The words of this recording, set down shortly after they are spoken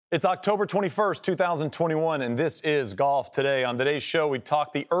It's October 21st, 2021, and this is Golf Today. On today's show, we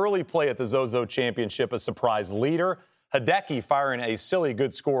talk the early play at the Zozo Championship, a surprise leader, Hideki firing a silly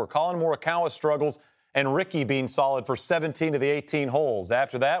good score, Colin Morikawa struggles, and Ricky being solid for 17 of the 18 holes.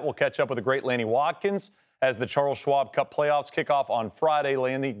 After that, we'll catch up with the great Lanny Wadkins as the Charles Schwab Cup playoffs kick off on Friday.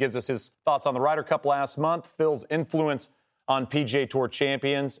 Lanny gives us his thoughts on the Ryder Cup last month, Phil's influence on PGA Tour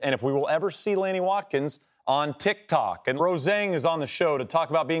champions, and if we will ever see Lanny Wadkins on TikTok. And Rose Zhang is on the show to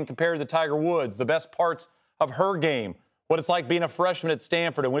talk about being compared to Tiger Woods, the best parts of her game, what it's like being a freshman at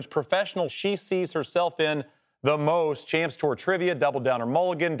Stanford, and which professional she sees herself in the most. Champs Tour trivia, Double Downer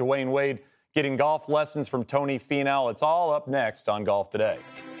Mulligan, Dwayne Wade getting golf lessons from Tony Finau. It's all up next on Golf Today.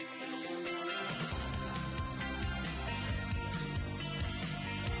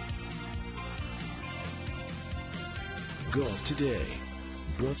 Golf Today,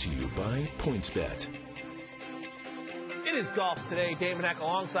 brought to you by PointsBet. It is Golf Today. David Hack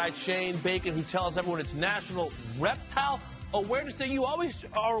alongside Shane Bacon, who tells everyone it's National Reptile Awareness Day. You always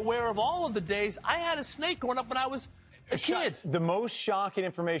are aware of all of the days. I had a snake growing up when I was a kid. The most shocking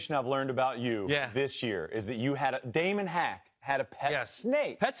information I've learned about you this year is that you had Damon Hack had a pet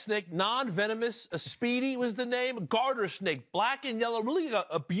snake. Pet snake, non-venomous. A Speedy was the name. A garter snake, black and yellow. Really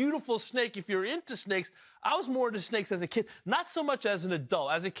a beautiful snake if you're into snakes. I was more into snakes as a kid, not so much as an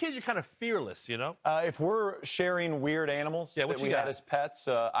adult. As a kid, you're kind of fearless, you know? If we're sharing weird animals that we had as pets,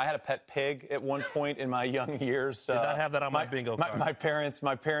 I had a pet pig at one point in my young years. Did not have that on my bingo card. My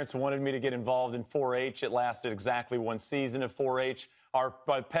parents wanted me to get involved in 4-H. It lasted exactly one season of 4-H. Our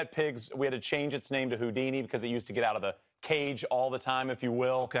pet pigs, we had to change its name to Houdini because it used to get out of the cage all the time, if you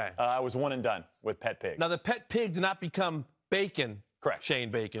will. Okay. I was one and done with pet pigs. Now, the pet pig did not become Bacon. Correct. Shane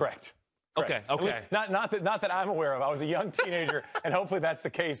Bacon. Correct. Okay. Not that I'm aware of. I was a young teenager, and hopefully that's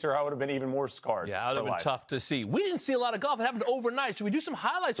the case, or I would have been even more scarred. Yeah, it would have been tough to see. We didn't see a lot of golf. It happened overnight. Should we do some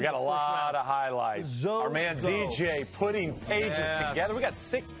highlights? We got a lot of highlights. Our man DJ putting pages together. We got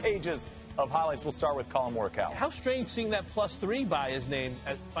 6 pages of highlights. We'll start with Colin Morikawa. How strange seeing that +3 by his name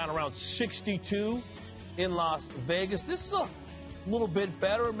at final round 62 in Las Vegas. This is a little bit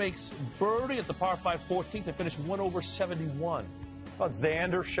better. Makes birdie at the par 5 14th to finish 1 over 71. About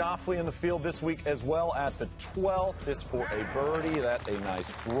Xander Schauffele in the field this week as well at the 12th. This for a birdie. That a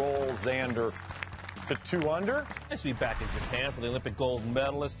nice roll. Xander to 2 under. Nice to be back in Japan for the Olympic gold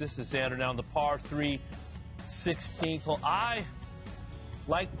medalist. This is Xander down the par 3 16th. Well, I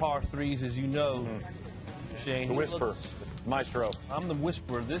like par 3s, as you know, Shane. The whisper. Maestro. I'm the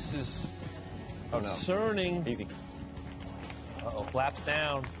whisperer. This is concerning. Easy. Uh-oh, flaps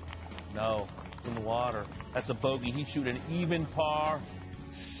down. No, in the water. That's a bogey. He shoot an even par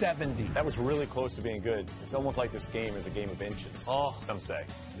 70. That was really close to being good. It's almost like this game is a game of inches. Oh, some say.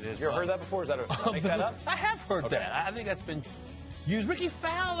 It is. You ever heard that before? Is that did I make that up? I have heard that. I think that's been used. Ricky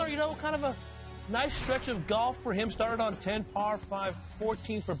Fowler, kind of a nice stretch of golf for him. Started on 10, par 5,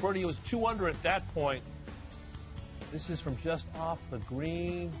 14 for birdie. It was 2 under at that point. This is from just off the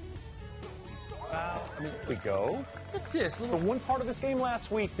green. Wow. We go. Look at this. The one part of this game last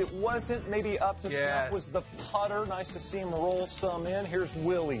week that wasn't maybe up to snuff was the putter. Nice to see him roll some in. Here's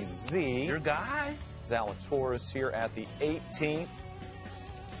Willie Z. Your guy. Zalatoris here at the 18th.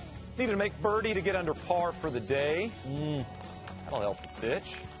 Needed to make birdie to get under par for the day. That'll help the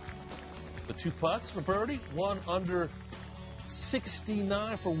sitch. The 2 putts for birdie. 1 under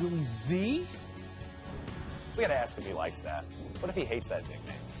 69 for Willie Z. We got to ask if he likes that. What if he hates that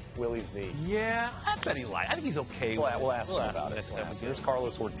nickname? Willie Z. Yeah, I bet he likes. I think he's okay with it. We'll ask him about it. Here's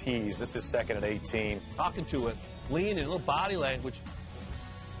Carlos Ortiz. This is second at 18. Talking to it. Leaning, a little body language.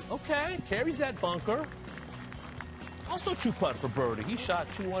 Okay, carries that bunker. Also 2 putt for birdie. He shot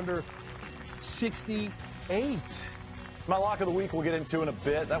 2 under 68. My lock of the week we'll get into in a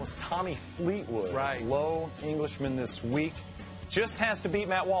bit. That was Tommy Fleetwood. Right. Low Englishman this week. Just has to beat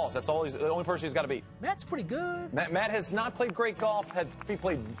Matt Wallace. That's all. He's the only person he's got to beat. Matt's pretty good. Matt has not played great golf. He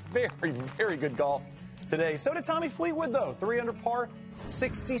played very, very good golf today. So did Tommy Fleetwood, though. 3 under par,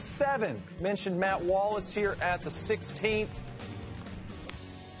 67. Mentioned Matt Wallace here at the 16th.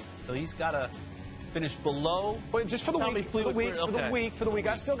 So he's got to finish below. Wait, just for the Tommy week. For the week.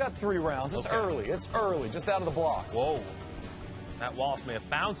 I still got 3 rounds. It's early. It's early. Just out of the blocks. Whoa. Matt Wallace may have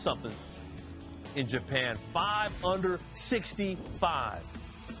found something in Japan. 5 under 65.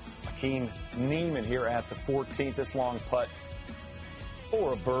 Joaquin Niemann here at the 14th. This long putt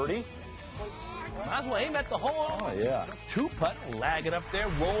for a birdie. Might as well aim at the hole. Oh, yeah. 2 putt, lag it up there,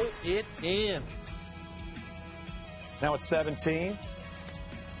 roll it in. Now it's 17.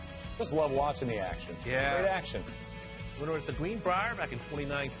 Just love watching the action. Yeah. Great action. Winner at the Greenbrier back in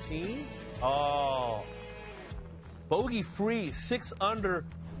 2019. Oh. Bogey free, 6 under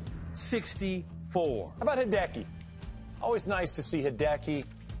 64. How about Hideki? Always nice to see Hideki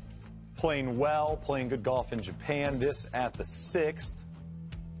playing well, playing good golf in Japan. This at the 6th.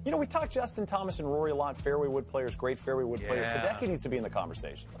 You know, we talk Justin Thomas and Rory a lot, fairway wood players, great fairway wood players. Hideki needs to be in the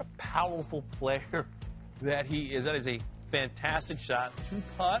conversation. What a powerful player that he is. That is a fantastic shot.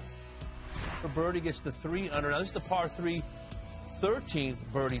 2-putt for birdie, gets the 3 under. Now, this is the par 3, 13th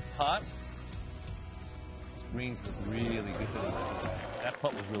birdie putt. Greens look really good. That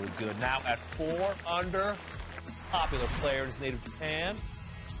putt was really good. Now at 4 under, popular player in his native Japan.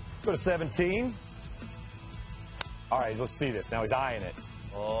 Go to 17. All right, let's see this. Now he's eyeing it.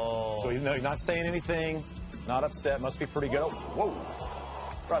 Oh. So he's not saying anything, not upset, must be pretty good. Oh, whoa.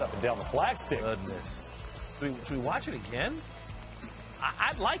 Right up and down the flagstick. Goodness. Should we watch it again?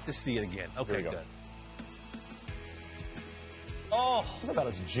 I'd like to see it again. Okay, good. Oh. It's about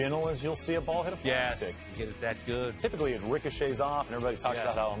as gentle as you'll see a ball hit a flagstick. You get it that good. Typically it ricochets off, and everybody talks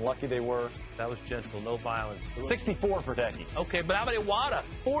about how unlucky they were. That was gentle, no violence. 64 for Hideki. Okay, but how about Iwata?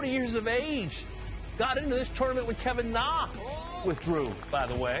 40 years of age. Got into this tournament when Kevin Na withdrew, by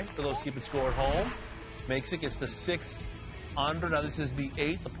the way, for those keeping score at home. Makes it, gets the 6 under. Now this is the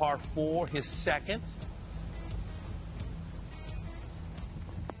 8th, the par 4, his 2nd.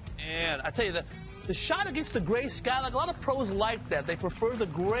 And I tell you, the shot against the gray sky, like a lot of pros like that. They prefer the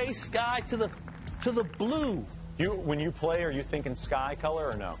gray sky to the blue. When you play, are you thinking sky color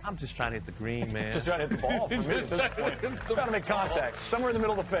or no? I'm just trying to hit the green, man. Just trying to hit the ball for me at this point. Got to make contact. Somewhere in the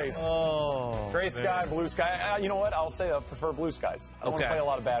middle of the face. Oh, gray sky, blue sky. You know what? I'll say I prefer blue skies. I don't want to play a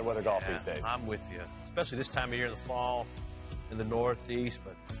lot of bad weather golf these days. I'm with you. Especially this time of year in the fall, in the Northeast.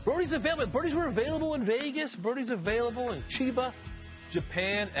 But birdies available. Birdies were available in Vegas. Birdies available in Chiba,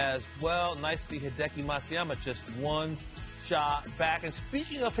 Japan as well. Nice to see Hideki Matsuyama just 1 shot back. And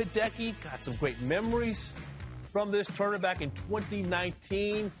speaking of Hideki, got some great memories from this tournament back in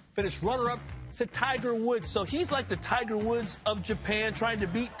 2019. Finished runner-up to Tiger Woods. So he's like the Tiger Woods of Japan, trying to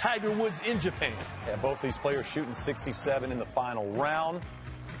beat Tiger Woods in Japan. Yeah, both these players shooting 67 in the final round.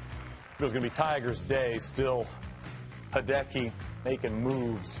 It was going to be Tiger's day. Still, Hideki making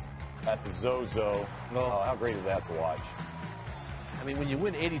moves at the Zozo. Oh, how great is that to watch? I mean, when you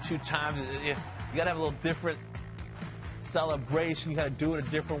win 82 times, you got to have a little different celebration. You got to do it a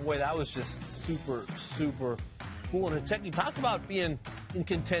different way. That was just super, super cool. And Hideki, talk about being in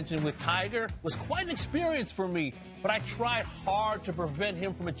contention with Tiger. Was quite an experience for me, but I tried hard to prevent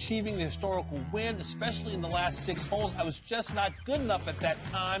him from achieving the historical win, especially in the last 6 holes. I was just not good enough at that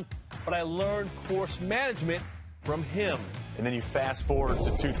time, but I learned course management from him. And then you fast forward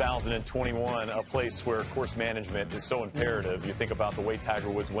to 2021, a place where course management is so imperative. You think about the way Tiger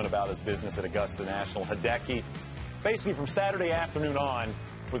Woods went about his business at Augusta National. Hideki, basically from Saturday afternoon on,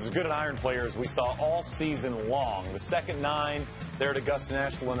 was as good an iron player as we saw all season long. The second 9 there at Augusta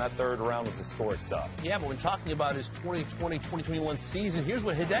National in that 3rd round was historic stuff. Yeah, but when talking about his 2020-2021 season, here's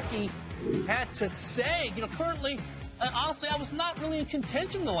what Hideki had to say. You know, currently, honestly, I was not really in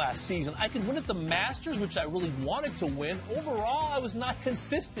contention the last season. I could win at the Masters, which I really wanted to win. Overall, I was not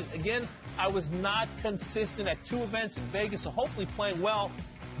consistent. Again, I was not consistent at 2 events in Vegas, so hopefully playing well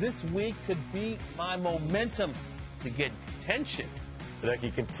this week could be my momentum to get contention.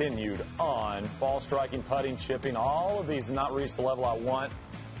 Hideki continued on. Ball striking, putting, chipping, all of these have not reached the level I want.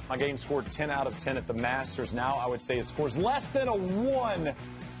 My game scored 10 out of 10 at the Masters. Now I would say it scores less than a 1.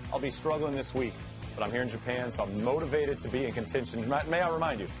 I'll be struggling this week, but I'm here in Japan, so I'm motivated to be in contention. May I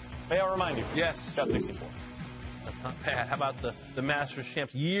remind you? Yes. Got 64. That's not bad. How about the Masters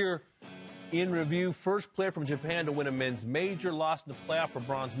champs? Year in review. First player from Japan to win a men's major. Lost in the playoff for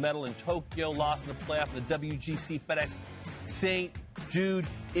bronze medal in Tokyo. Lost in the playoff in the WGC FedEx St. Jude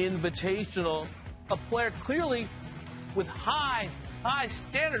Invitational. A player clearly with high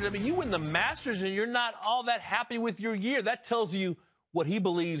standards. I mean, you win the Masters and you're not all that happy with your year. That tells you what he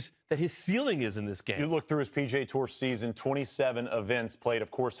believes that his ceiling is in this game. You look through his PGA Tour season, 27 events played.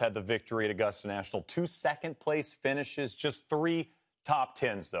 Of course, had the victory at Augusta National. 2 second-place finishes, just 3 top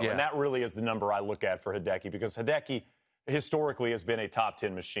 10s, though. Yeah. And that really is the number I look at for Hideki, because Hideki historically has been a top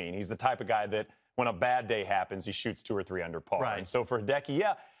 10 machine. He's the type of guy that when a bad day happens, he shoots 2 or 3 under par. Right. And so for Hideki,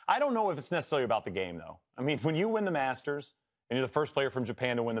 yeah, I don't know if it's necessarily about the game, though. I mean, when you win the Masters, and you're the first player from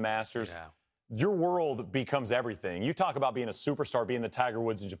Japan to win the Masters, your world becomes everything. You talk about being a superstar, being the Tiger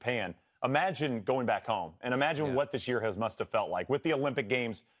Woods in Japan. Imagine going back home, and imagine what this year must have felt like. With the Olympic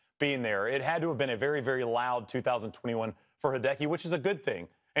Games being there, it had to have been a very, very loud 2021 for Hideki, which is a good thing.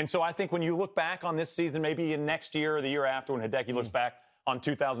 And so I think when you look back on this season, maybe in next year or the year after, when Hideki looks back on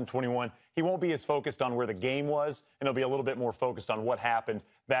 2021. He won't be as focused on where the game was, and he'll be a little bit more focused on what happened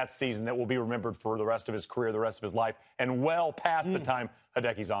that season that will be remembered for the rest of his career, the rest of his life, and well past the time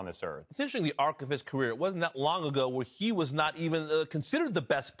Hideki's on this earth. It's interesting, the arc of his career. It wasn't that long ago where he was not even considered the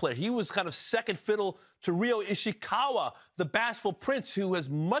best player. He was kind of second fiddle to Ryo Ishikawa, the bashful prince, who is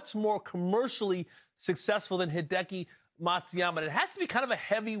much more commercially successful than Hideki Matsuyama. And it has to be kind of a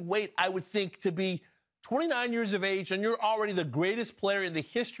heavy weight, I would think, to be 29 years of age and you're already the greatest player in the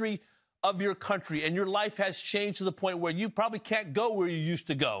history of your country, and your life has changed to the point where you probably can't go where you used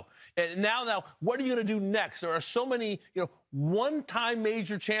to go. And now, what are you going to do next? There are so many, one-time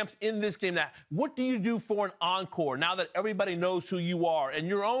major champs in this game now. What do you do for an encore now that everybody knows who you are and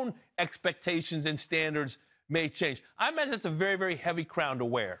your own expectations and standards may change? I imagine it's a very, very heavy crown to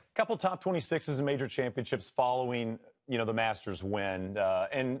wear. A couple top 26s in major championships following, the Masters win.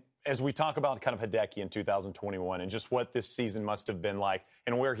 And as we talk about kind of Hideki in 2021 and just what this season must have been like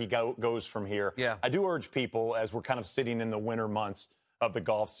and where he goes from here, I do urge people, as we're kind of sitting in the winter months of the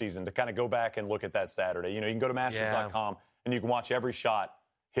golf season, to kind of go back and look at that Saturday. You can go to Masters.com and you can watch every shot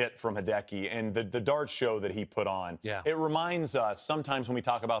hit from Hideki and the darts show that he put on. It reminds us, sometimes when we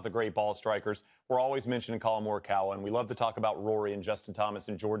talk about the great ball strikers, we're always mentioning Colin Morikawa, and we love to talk about Rory and Justin Thomas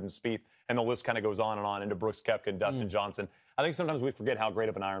and Jordan Spieth, and the list kind of goes on and on into Brooks Koepka and Dustin Johnson. I think sometimes we forget how great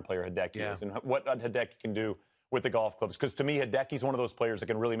of an iron player Hideki is and what Hideki can do with the golf clubs. Because to me, Hideki's one of those players that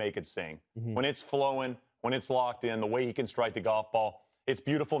can really make it sing. When it's flowing, when it's locked in, the way he can strike the golf ball, it's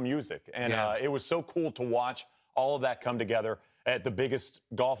beautiful music. And it was so cool to watch all of that come together at the biggest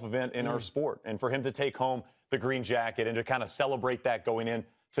golf event in our sport. And for him to take home the green jacket and to kind of celebrate that going in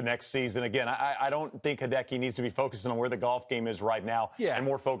to next season. Again, I don't think Hideki needs to be focusing on where the golf game is right now and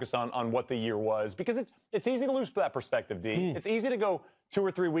more focused on what the year was, because it's easy to lose that perspective, D. It's easy to go 2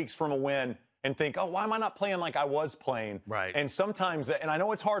 or 3 weeks from a win and think, oh, why am I not playing like I was playing? Right. And sometimes, and I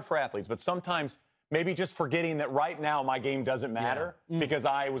know it's hard for athletes, but sometimes maybe just forgetting that right now my game doesn't matter because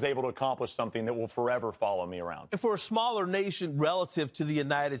I was able to accomplish something that will forever follow me around. And for a smaller nation relative to the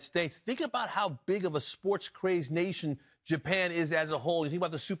United States, think about how big of a sports-crazed nation Japan is as a whole. You think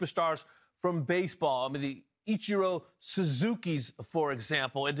about the superstars from baseball. I mean, the Ichiro Suzuki's, for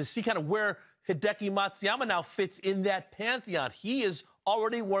example, and to see kind of where Hideki Matsuyama now fits in that pantheon. He is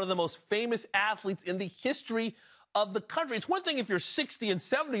already one of the most famous athletes in the history of the country. It's one thing if you're 60 and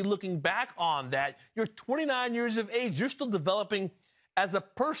 70 looking back on that. You're 29 years of age. You're still developing as a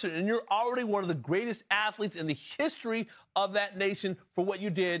person, and you're already one of the greatest athletes in the history of that nation for what you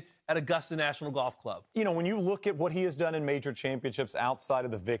did at Augusta National Golf Club. When you look at what he has done in major championships outside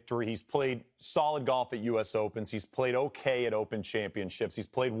of the victory, he's played solid golf at U.S. Opens. He's played okay at Open Championships. He's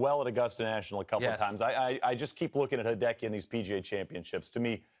played well at Augusta National a couple of times. I just keep looking at Hideki in these PGA Championships. To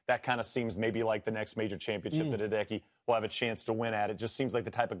me, that kind of seems maybe like the next major championship that Hideki will have a chance to win at. It just seems like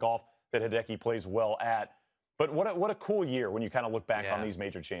the type of golf that Hideki plays well at. But what a cool year when you kind of look back on these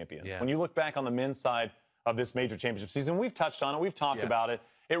major champions. When you look back on the men's side of this major championship season, we've touched on it, we've talked about it.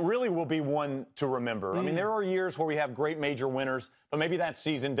 It really will be one to remember. I mean, there are years where we have great major winners, but maybe that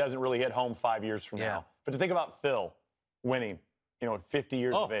season doesn't really hit home 5 years from now. But to think about Phil winning, at 50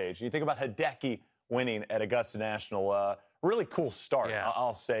 years of age. You think about Hideki winning at Augusta National. Really cool start,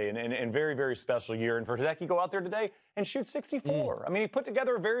 I'll say, and very, very special year. And for Hideki to go out there today and shoot 64. I mean, he put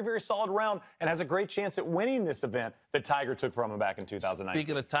together a very, very solid round and has a great chance at winning this event that Tiger took from him back in 2019.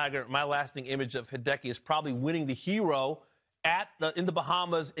 Speaking of Tiger, my lasting image of Hideki is probably winning the Hero in the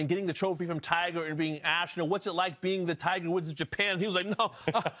Bahamas and getting the trophy from Tiger and being asked, what's it like being the Tiger Woods of Japan? He was like, no,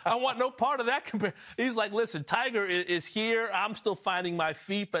 I want no part of that. He's like, listen, Tiger is here. I'm still finding my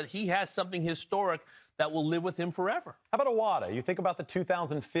feet, but he has something historic that will live with him forever. How about Iwata? You think about the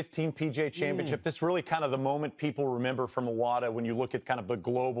 2015 PGA Championship. This really kind of the moment people remember from Iwata when you look at kind of the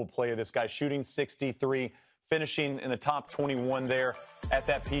global play of this guy, shooting 63, finishing in the top 21 there at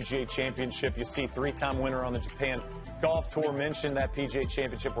that PGA Championship. You see three-time winner on the Japan Golf Tour, mentioned that PGA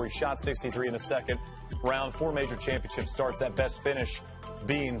Championship where he shot 63 in the second round. 4 major championship starts, that best finish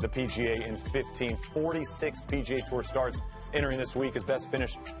being the PGA in 15. 46 PGA Tour starts entering this week. His best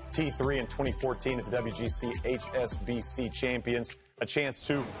finish, T3 in 2014 at the WGC HSBC Champions. A chance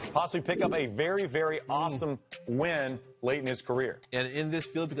to possibly pick up a very, very awesome win late in his career. And in this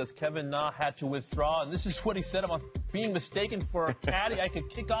field, because Kevin Na had to withdraw, and this is what he said about being mistaken for a caddy. I could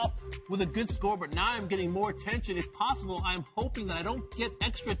kick off with a good score, but now I'm getting more attention. If possible, I'm hoping that I don't get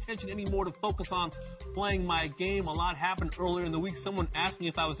extra attention anymore to focus on playing my game. A lot happened earlier in the week. Someone asked me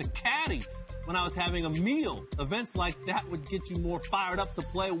if I was a caddy when I was having a meal. Events like that would get you more fired up to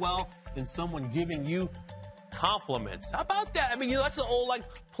play well than someone giving you compliments. How about that? I mean, that's the old,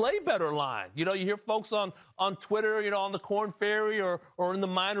 play better line. You hear folks on Twitter, on the Corn Ferry or in the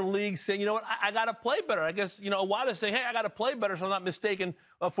minor leagues saying, I got to play better. I guess, Iwata's saying, hey, I got to play better so I'm not mistaken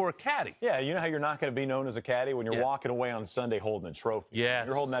for a caddy. Yeah, you know how you're not going to be known as a caddy when you're walking away on Sunday holding a trophy. Yes.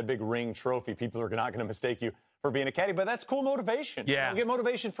 You're holding that big ring trophy. People are not going to mistake you for being a caddy, but that's cool motivation. Yeah. You get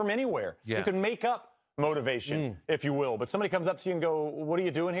motivation from anywhere. Yeah. You can make up motivation, if you will. But somebody comes up to you and go, what are you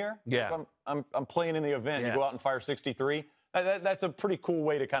doing here? Yeah. I'm playing in the event. Yeah. You go out and fire 63. That's a pretty cool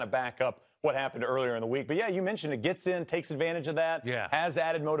way to kind of back up what happened earlier in the week. But, yeah, you mentioned it gets in, takes advantage of that, has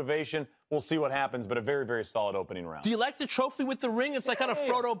added motivation. We'll see what happens, but a very, very solid opening round. Do you like the trophy with the ring? It's like kind of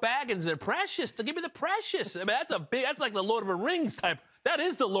Frodo Baggins. They're precious. Give me the precious. I mean, that's like the Lord of the Rings type. That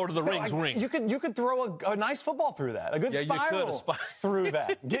is the Lord of the Rings ring. You could throw a nice football through that, a good spiral through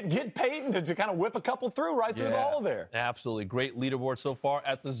that. Get Peyton to kind of whip a couple through through the hole there. Absolutely. Great leaderboard so far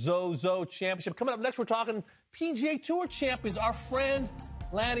at the Zozo Championship. Coming up next, we're talking PGA Tour champions. Our friend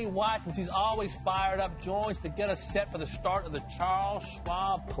Lanny Watkins, he's always fired up, joins to get us set for the start of the Charles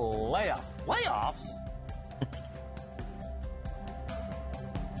Schwab playoffs. Playoffs?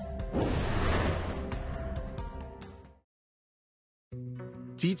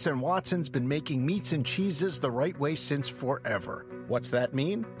 Dietz & Watson's been making meats and cheeses the right way since forever. What's that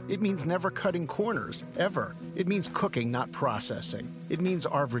mean? It means never cutting corners, ever. It means cooking, not processing. It means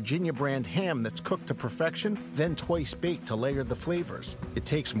our Virginia brand ham that's cooked to perfection, then twice baked to layer the flavors. It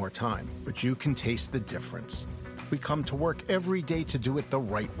takes more time, but you can taste the difference. We come to work every day to do it the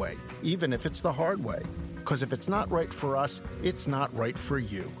right way, even if it's the hard way. Because if it's not right for us, it's not right for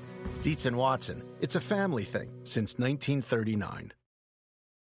you. Dietz & Watson, it's a family thing since 1939.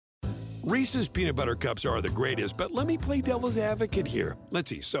 Reese's Peanut Butter Cups are the greatest, but let me play devil's advocate here. Let's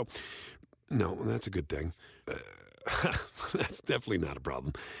see. So, no, that's a good thing. That's definitely not a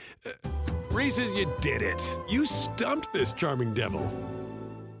problem. Reese's, you did it. You stumped this charming devil.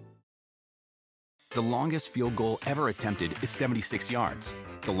 The longest field goal ever attempted is 76 yards.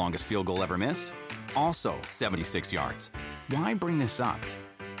 The longest field goal ever missed? Also 76 yards. Why bring this up?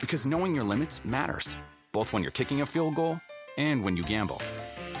 Because knowing your limits matters, both when you're kicking a field goal and when you gamble.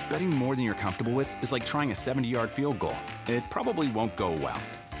 Betting more than you're comfortable with is like trying a 70-yard field goal. It probably won't go well.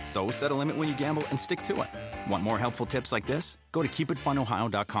 So set a limit when you gamble and stick to it. Want more helpful tips like this? Go to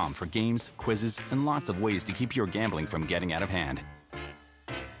keepitfunohio.com for games, quizzes, and lots of ways to keep your gambling from getting out of hand.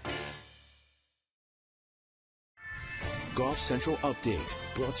 Golf Central Update,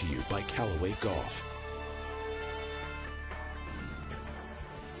 brought to you by Callaway Golf.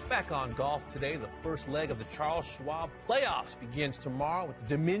 Back on Golf Today, the first leg of the Charles Schwab playoffs begins tomorrow with the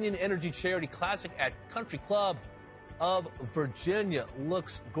Dominion Energy Charity Classic at Country Club of Virginia.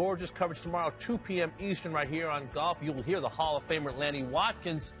 Looks gorgeous. Coverage tomorrow, 2 p.m. Eastern, right here on Golf. You will hear the Hall of Famer Lanny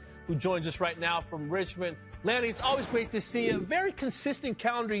Watkins, who joins us right now from Richmond. Lanny, it's always great to see you. A very consistent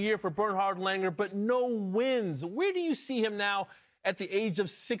calendar year for Bernhard Langer, but no wins. Where do you see him now at the age of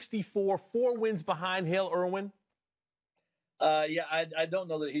 64, 4 wins behind Hale Irwin? I don't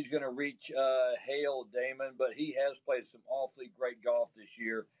know that he's going to reach Hale Damon, but he has played some awfully great golf this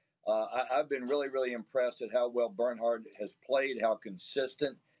year. I've been really, really impressed at how well Bernhard has played, how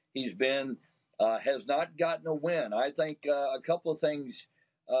consistent he's been. Has not gotten a win. I think a couple of things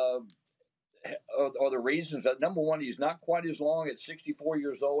are the reasons. That number one, he's not quite as long at 64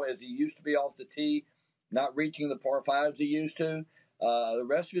 years old as he used to be off the tee, not reaching the par fives he used to. The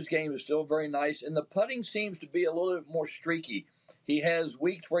rest of his game is still very nice, and the putting seems to be a little bit more streaky. He has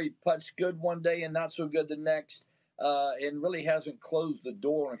weeks where he putts good one day and not so good the next, and really hasn't closed the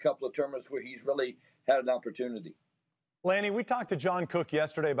door on a couple of tournaments where he's really had an opportunity. Lanny, we talked to John Cook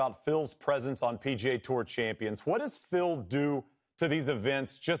yesterday about Phil's presence on PGA Tour Champions. What does Phil do to these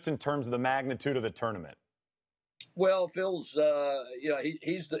events just in terms of the magnitude of the tournament? Well, Phil's,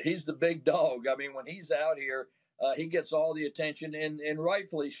 he's the big dog. I mean, when he's out here, he gets all the attention, and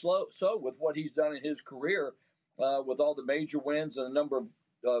rightfully so with what he's done in his career, with all the major wins and the number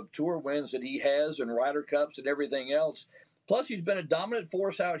of tour wins that he has and Ryder Cups and everything else. Plus, he's been a dominant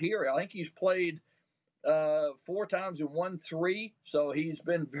force out here. I think he's played 4 times and won 3, so he's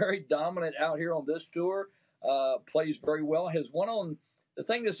been very dominant out here on this tour. Plays very well. Has won on the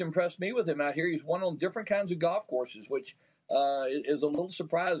thing that's impressed me with him out here. He's won on different kinds of golf courses, which is a little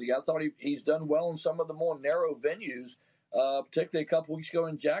surprising. I thought he's done well in some of the more narrow venues, particularly a couple weeks ago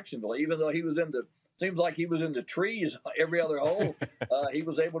in Jacksonville. Even though he was seems like he was in the trees every other hole, he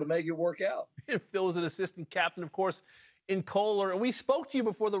was able to make it work out. Phil was an assistant captain, of course, in Kohler. And we spoke to you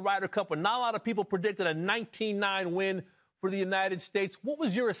before the Ryder Cup, and not a lot of people predicted a 19-9 win for the United States. What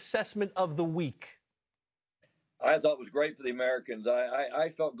was your assessment of the week? I thought it was great for the Americans. I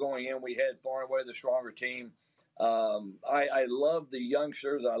felt going in we had far and away the stronger team. I love the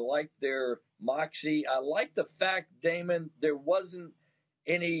youngsters. I like their moxie. I like the fact, Damon, there wasn't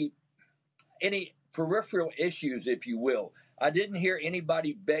any peripheral issues, if you will. I didn't hear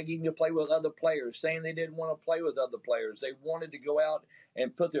anybody begging to play with other players, saying they didn't want to play with other players. They wanted to go out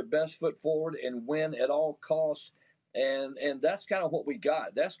and put their best foot forward and win at all costs. And that's kind of what we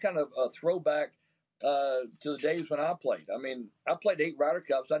got. That's kind of a throwback to the days when I played. I mean, I played 8 Ryder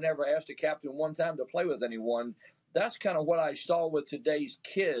Cups. I never asked a captain one time to play with anyone. That's kind of what I saw with today's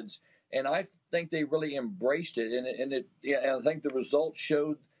kids, and I think they really embraced it. And I think the results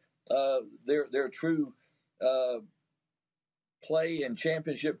showed their true play and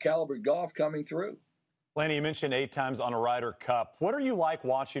championship caliber golf coming through. Lanny, you mentioned 8 times on a Ryder Cup. What are you like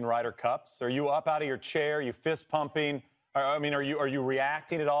watching Ryder Cups? Are you up out of your chair? Are you fist pumping? I mean, are you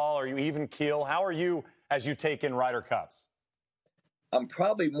reacting at all? Are you even keel? How are you as you take in Ryder Cups? I'm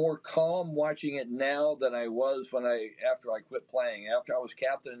probably more calm watching it now than I was after I quit playing. After I was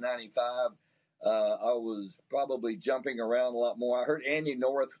captain in '95, I was probably jumping around a lot more. I heard Andy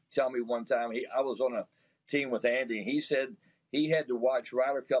North tell me one time, I was on a team with Andy, and he said he had to watch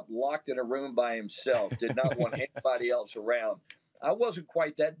Ryder Cup locked in a room by himself, did not want anybody else around. I wasn't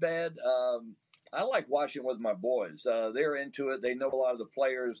quite that bad. I like watching with my boys. They're into it. They know a lot of the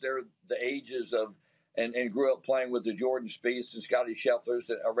players. They're the ages of and grew up playing with the Jordan Spieths and Scotty Schefflers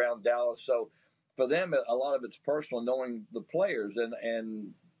around Dallas. So for them, a lot of it's personal, knowing the players.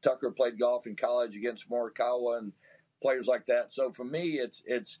 And Tucker played golf in college against Morikawa and players like that. So for me,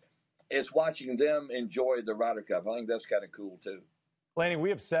 it's watching them enjoy the Ryder Cup. I think that's kind of cool too. Lanny,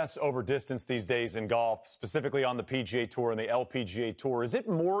 we obsess over distance these days in golf, specifically on the PGA Tour and the LPGA Tour. Is it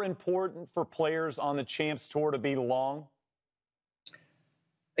more important for players on the Champs Tour to be long?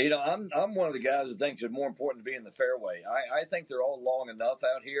 You know, I'm one of the guys that thinks it's more important to be in the fairway. I think they're all long enough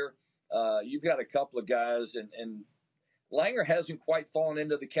out here. You've got a couple of guys, and Langer hasn't quite fallen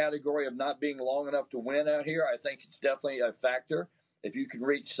into the category of not being long enough to win out here. I think it's definitely a factor. If you can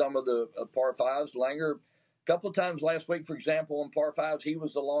reach some of the par fives, Langer, a couple of times last week, for example, on par fives, he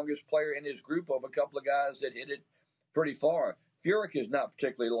was the longest player in his group of a couple of guys that hit it pretty far. Furyk is not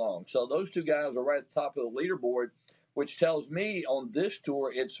particularly long. So those two guys are right at the top of the leaderboard, which tells me on this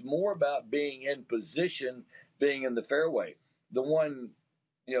tour it's more about being in position, being in the fairway. The one,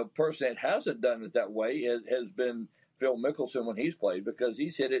 person that hasn't done it that way has been Phil Mickelson when he's played, because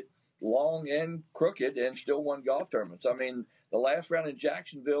he's hit it long and crooked and still won golf tournaments. I mean, the last round in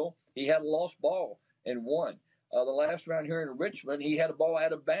Jacksonville, he had a lost ball and won. The last round here in Richmond, he had a ball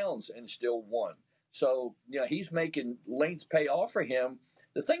out of bounds and still won. So, he's making length pay off for him.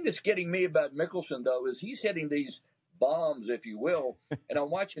 The thing that's getting me about Mickelson, though, is he's hitting these bombs, if you will, and I'm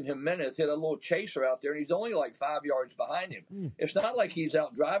watching Jimenez hit a little chaser out there, and he's only like 5 yards behind him. It's not like he's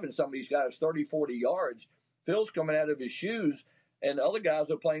out driving some of these guys 30, 40 yards. Phil's coming out of his shoes, and the other guys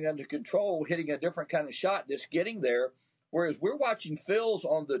are playing under control, hitting a different kind of shot that's getting there, whereas we're watching Phil's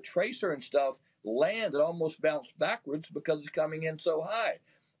on the tracer and stuff land and almost bounce backwards because it's coming in so high.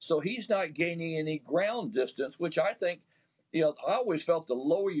 So he's not gaining any ground distance, which I think, I always felt the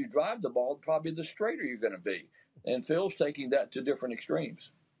lower you drive the ball, probably the straighter you're going to be. And Phil's taking that to different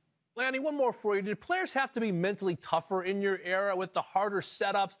extremes. Lanny, one more for you. Did players have to be mentally tougher in your era with the harder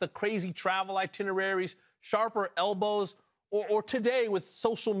setups, the crazy travel itineraries, sharper elbows, or today with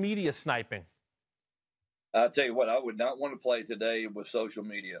social media sniping? I'll tell you what, I would not want to play today with social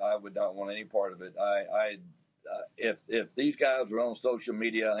media. I would not want any part of it. If these guys are on social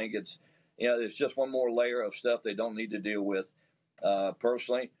media, I think it's just one more layer of stuff they don't need to deal with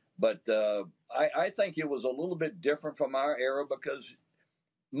personally. But I think it was a little bit different from our era because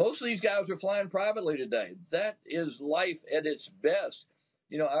most of these guys are flying privately today. That is life at its best.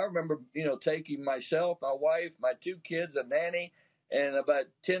 I remember, taking myself, my wife, my 2 kids, a nanny, and about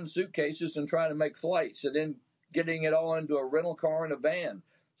 10 suitcases and trying to make flights and then getting it all into a rental car and a van.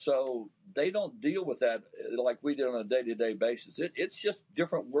 So they don't deal with that like we did on a day-to-day basis. It's just a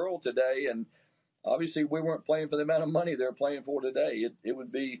different world today. And obviously we weren't playing for the amount of money they're playing for today. It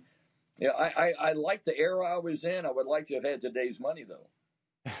would be, I like the era I was in. I would like to have had today's money, though.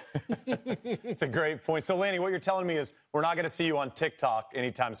 It's a great point. So, Lanny, what you're telling me is we're not going to see you on TikTok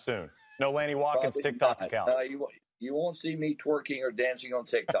anytime soon. No Lanny Watkins Probably TikTok not. account. You won't see me twerking or dancing on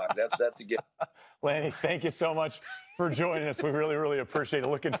TikTok. That's a gift. Lanny, thank you so much for joining us. We really, really appreciate it.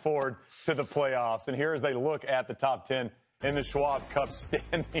 Looking forward to the playoffs. And here's a look at the top 10 in the Schwab Cup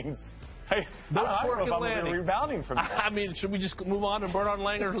standings. Hey, I don't know if I'm rebounding from that. I mean, should we just move on to Bernhard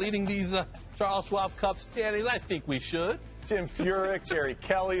Langer leading these Charles Schwab Cup standings? I think we should. Jim Furyk, Jerry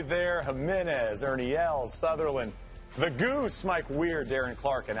Kelly there, Jimenez, Ernie Els, Sutherland, the Goose, Mike Weir, Darren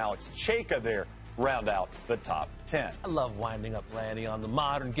Clark, and Alex Chayka there round out the top 10. I love winding up Lanny on the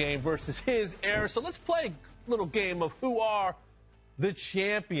modern game versus his era. So let's play a little game of who are the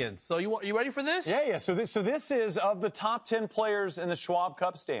champions. So you ready for this? Yeah. So this is of the top 10 players in the Schwab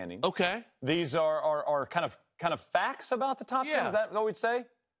Cup standings. Okay. These are kind of facts about the top 10. Is that what we'd say?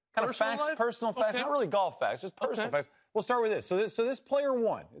 Kind Personal of facts, life? personal facts, Okay. not really golf facts, just personal facts. We'll start with this. So this player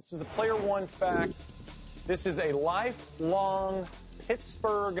one. This is a player one fact. This is a lifelong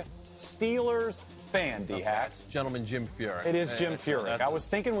Pittsburgh Steelers fan, D-Hack. Gentleman Jim Furyk. It is Jim Furyk. I was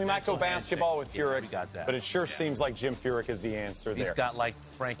thinking we might go basketball with Furyk, we got that. but it sure seems like Jim Furyk is the answer there. He's got like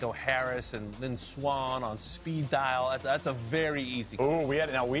Franco Harris and Lynn Swan on speed dial. That's a very easy. Ooh, we had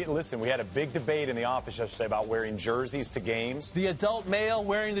a big debate in the office yesterday about wearing jerseys to games. The adult male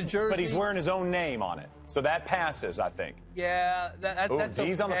wearing the jersey. But he's wearing his own name on it. So that passes, I think. Yeah, that's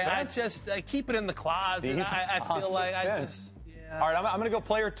D's okay. on the fence. I just keep it in the closet. I feel like I just. Yeah. All right, I'm going to go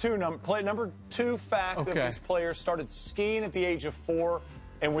player two. Number two fact of this player started skiing at the age of 4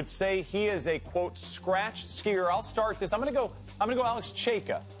 and would say he is a, quote, scratch skier. I'll start this. I'm going to go Alex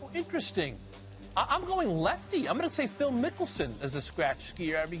Chayka. Oh, interesting. I'm going lefty. I'm going to say Phil Mickelson as a scratch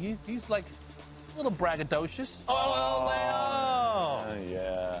skier. I mean, he's like a little braggadocious.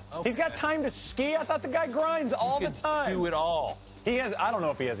 Yeah. Okay. He's got time to ski. I thought the guy grinds all the time. Do it all. He has. I don't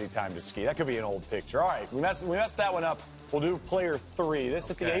know if he has any time to ski. That could be an old picture. All right, we messed that one up. We'll do player 3. This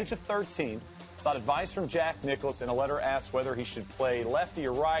at the age of 13. Sought advice from Jack Nicklaus, and a letter asked whether he should play lefty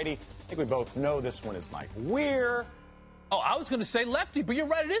or righty. I think we both know this one is Mike Weir. Oh, I was going to say lefty, but you're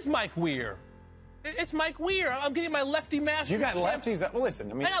right. It is Mike Weir. It's Mike Weir. I'm getting my lefty master. You got lefties. Well,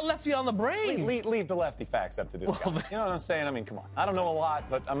 listen. I mean, I got lefty on the brain. Leave the lefty facts up to this guy. You know what I'm saying? I mean, come on. I don't know a lot,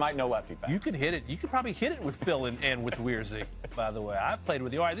 but I might know lefty facts. You could hit it. You could probably hit it with Phil and with Weirzy, by the way. I've played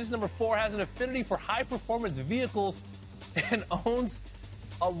with you. All right, this is number 4. Has an affinity for high-performance vehicles and owns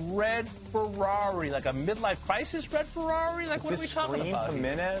a red Ferrari, like a midlife crisis red Ferrari. Like, what are we talking about? Does this scream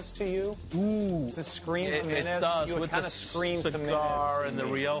Jimenez to you? Ooh, does this scream Jimenez? It does. You with kind the of screams cigar and the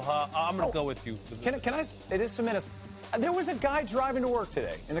Rioja. I'm going to go with you. Can I? It is Jimenez. There was a guy driving to work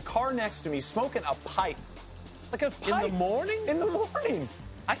today in the car next to me smoking a pipe, like a pipe. In the morning? In the morning.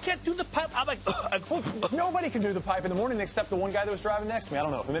 I can't do the pipe. I'm like, nobody can do the pipe in the morning except the one guy that was driving next to me. I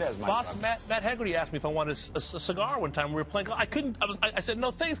don't know. Jimenez might. Boss Matt Hegarty asked me if I wanted a cigar one time when we were playing. I couldn't. I said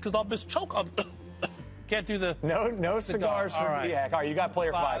no thanks because I'll miss choke. Can't do the no cigars from D-Hack. All right, you got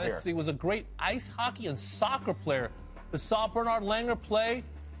player 5 here. Let's see. Was a great ice hockey and soccer player who saw Bernard Langer play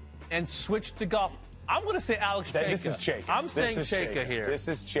and switched to golf. I'm going to say Alex Chayka. This is Chayka. I'm saying Chayka here. This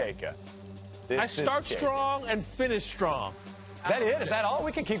is Chayka. I start strong and finish strong. Is that it? Is that all?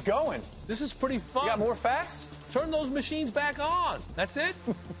 We can keep going. This is pretty fun. You got more facts? Turn those machines back on. That's it?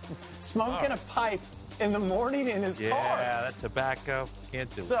 Smoking a pipe in the morning in his car. Yeah, that tobacco. Can't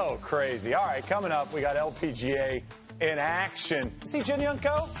do it. So crazy. All right, coming up, we got LPGA in action. See Jin Young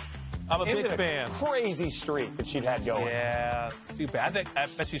Ko? I'm a big fan. Crazy streak that she'd had going. Yeah, too bad. I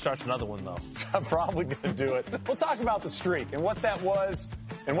bet she starts another one, though. I'm probably going to do it. We'll talk about the streak and what that was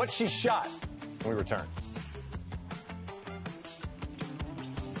and what she shot when we return.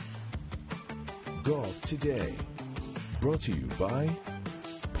 Golf Today. Brought to you by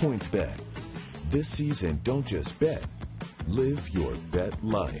PointsBet. This season, don't just bet. Live your bet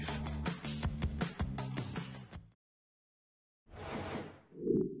life.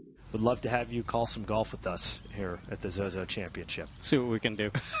 Would love to have you call some golf with us here at the Zozo Championship. See what we can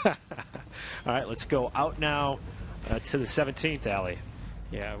do. All right, let's go out now to the 17th, Allie.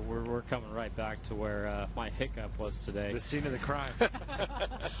 Yeah, we're coming right back to where my hiccup was today. The scene of the crime.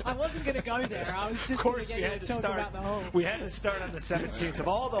 I wasn't going to go there. I was just going to get you to talk about the hole. We had to start on the 17th. Of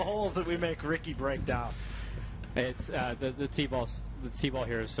all the holes that we make Ricky break down. It's the tee-ball. The tee-ball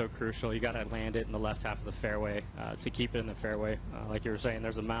here is so crucial. You got to land it in the left half of the fairway to keep it in the fairway. Like you were saying,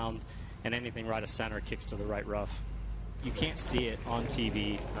 there's a mound, and anything right of center kicks to the right rough. You can't see it on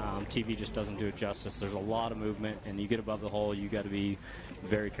TV. TV just doesn't do it justice. There's a lot of movement, and you get above the hole, you got to be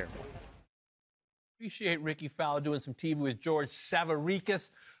very careful. Appreciate Ricky Fowler doing some TV with George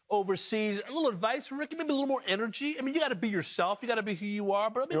Savarikas overseas. A little advice for Ricky, maybe a little more energy. I mean, you got to be yourself. You got to be who you are.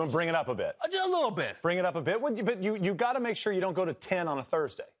 But I mean, you want to bring it up a bit? Just a little bit. Bring it up a bit. But you got to make sure you don't go to 10 on a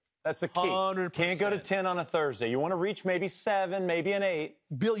Thursday. That's the key. 100%. Can't go to 10 on a Thursday. You want to reach maybe 7, maybe an 8.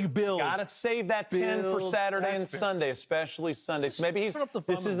 You build. Got to save that 10 for Saturday and Sunday, especially Sunday. So maybe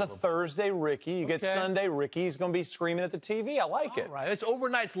this is the Thursday Ricky. You get Sunday Ricky. He's going to be screaming at the TV. I like it. Right. It's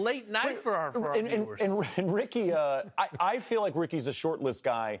overnight. It's late night for our viewers. And Ricky, I feel like Ricky's a short list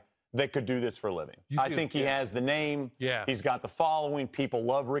guy that could do this for a living. I think he has the name. Yeah. He's got the following. People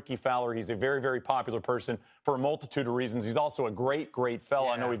love Ricky Fowler. He's a very, very popular person for a multitude of reasons. He's also a great, great fellow.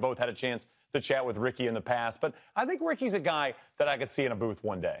 I know we both had a chance to chat with Ricky in the past. But I think Ricky's a guy that I could see in a booth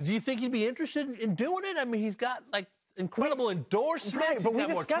one day. Do you think he'd be interested in doing it? I mean, he's got, like, incredible endorsements. Right, but we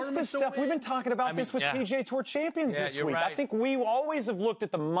discussed this stuff. We've been talking about this with PGA Tour champions this week. Right. I think we always have looked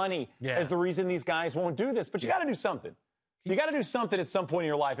at the money as the reason these guys won't do this. But you got to do something. You got to do something at some point in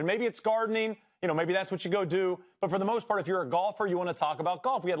your life. And maybe it's gardening. You know, maybe that's what you go do. But for the most part, if you're a golfer, you want to talk about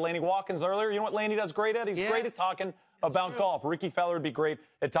golf. We had Lanny Watkins earlier. You know what Lanny does great at? He's great at talking about golf. Ricky Fowler would be great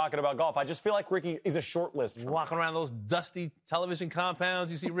at talking about golf. I just feel like Ricky is a short list. Walking around those dusty television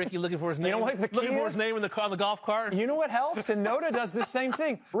compounds, you see Ricky looking for his name. You know what? Looking for his name in the car, on the golf cart. You know what helps? And Noda does the same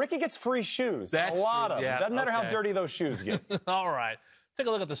thing. Ricky gets free shoes. That's a lot true. of them. Doesn't matter how dirty those shoes get. All right. Take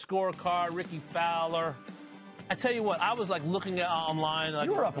a look at the scorecard. Ricky Fowler. I tell you what, I was like looking at online like,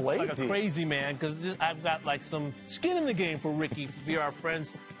 you were up late, like a crazy man, because I've got like some skin in the game for Ricky via our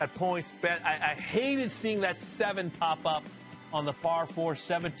friends at PointsBet. I hated seeing that 7 pop up on the par 4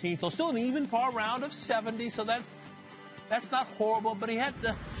 17th. So still an even par round of 70, so that's not horrible. But he had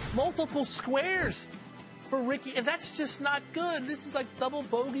the multiple squares for Ricky, and that's just not good. This is like double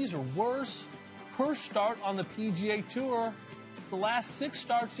bogeys or worse per start on the PGA Tour. The last 6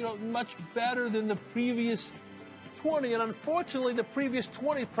 starts, much better than the previous 20, and unfortunately, the previous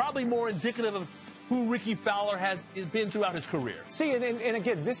 20 probably more indicative of who Ricky Fowler has been throughout his career. See, and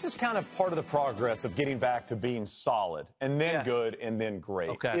again, this is kind of part of the progress of getting back to being solid, and then good, and then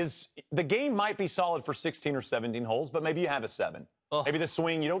great. Okay. Is the game might be solid for 16 or 17 holes, but maybe you have a 7. Maybe the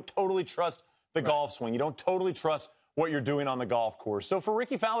swing, you don't totally trust the golf swing. You don't totally trust what you're doing on the golf course. So for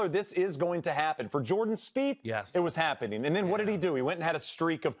Ricky Fowler, this is going to happen. For Jordan Spieth, it was happening. And then what did he do? He went and had a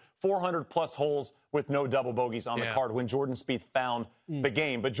streak of 400-plus holes with no double bogeys on the card when Jordan Spieth found the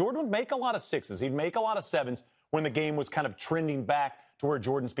game. But Jordan would make a lot of 6s. He'd make a lot of 7s when the game was kind of trending back to where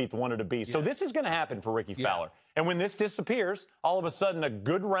Jordan Spieth wanted to be. So this is going to happen for Ricky Fowler. And when this disappears, all of a sudden a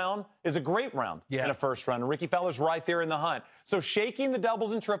good round is a great round in a first round. And Ricky Fowler's right there in the hunt. So shaking the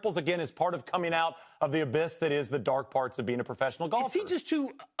doubles and triples, again, is part of coming out of the abyss that is the dark parts of being a professional golfer. Is he just too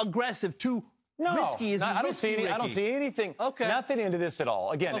aggressive, too risky? I don't see anything. Nothing into this at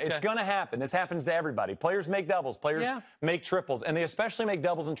all. Again, it's going to happen. This happens to everybody. Players make doubles. Players make triples. And they especially make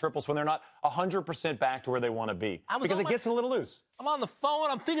doubles and triples when they're not 100% back to where they want to be. Because it gets a little loose. I'm on the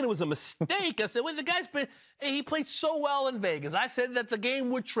phone. I'm thinking it was a mistake. I said, well, he played so well in Vegas. I said that the game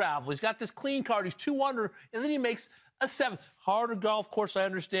would travel. He's got this clean card. He's 2 under. And then he makes a 7. Harder golf course, I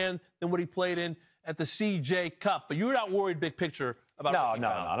understand, than what he played in at the CJ Cup. But you're not worried big picture about No. I'm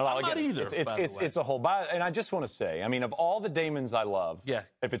not either. It's a whole. And I just want to say, I mean, of all the Damons I love,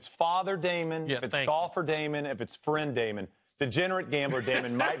 if it's Father Damon, if it's golfer Damon, if it's friend Damon, degenerate gambler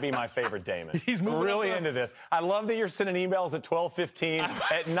Damon might be my favorite Damon. He's really into this. I love that you're sending emails at 12:15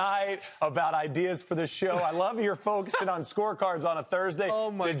 at night about ideas for the show. I love you're focusing on scorecards on a Thursday.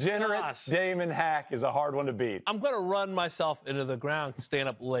 Oh my degenerate gosh. Damon hack is a hard one to beat. I'm going to run myself into the ground staying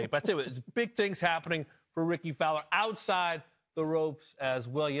up late. But I tell you what, it's big things happening for Ricky Fowler outside the ropes as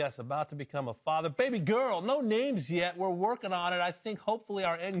well. Yes, about to become a father. Baby girl, no names yet. We're working on it. I think hopefully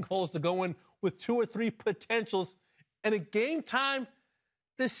our end goal is to go in with 2 or 3 potentials and a game time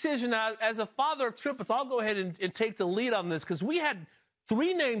decision. As a father of triplets, I'll go ahead and take the lead on this because we had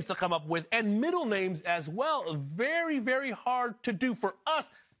 3 names to come up with and middle names as well. Very, very hard to do for us.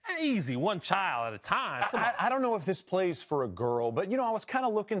 Easy, 1 child at a time. I don't know if this plays for a girl, but, I was kind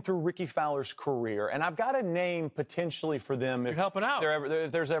of looking through Ricky Fowler's career, and I've got a name potentially for them if helping out.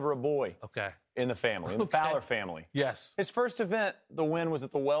 If there's ever a boy in the family, in the Fowler family. Yes. His first event, the win, was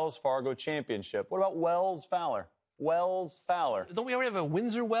at the Wells Fargo Championship. What about Wells Fowler? Wells Fowler. Don't we already have a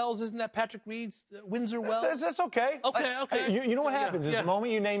Windsor Wells? Isn't that Patrick Reed's Windsor Wells? That's okay. Okay. You know what happens is the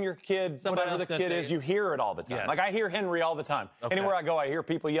moment you name your kid, whatever the kid is, you hear it all the time. Yes. Like I hear Henry all the time. Anywhere I go, I hear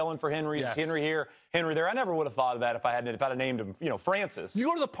people yelling for Henry. Yes. Henry here, Henry there. I never would have thought of that if I'd have named him, Francis. You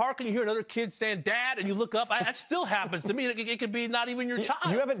go to the park and you hear another kid saying "Dad," and you look up. That still happens to me. It could be not even your child.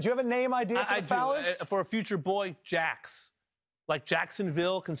 Do you have a name idea for the Fowlers? For a future boy, Jax. Like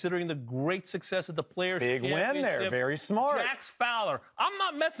Jacksonville, considering the great success of the Players' Big win there. Very smart. Jax Fowler. I'm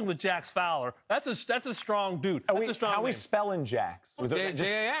not messing with Jax Fowler. That's a strong dude. That's a strong How name. we spelling Jax? Was it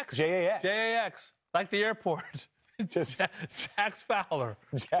J-A-X. J-A-X. J-A-X. Like the airport. Just Jax Fowler.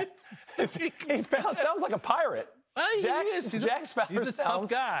 He sounds like a pirate. Jax Fowler He's a tough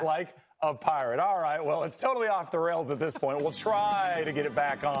guy. Like a pirate. All right, well, it's totally off the rails at this point. We'll try to get it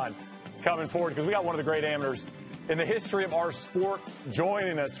back on coming forward because we got one of the great amateurs in the history of our sport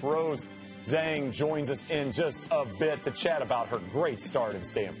joining us. Rose Zhang joins us in just a bit to chat about her great start in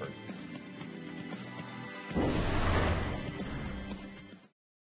Stanford.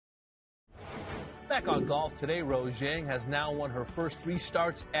 Back Back on Golf Today, Rose Zhang has now won her first 3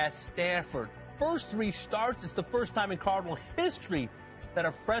 starts at Stanford. First 3 starts, it's the first time in Cardinal history that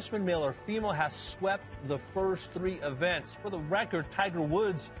a freshman male or female has swept the first 3 events. For the record, Tiger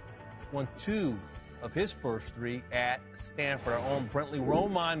Woods won 2 of his first 3 at Stanford. Our own Brentley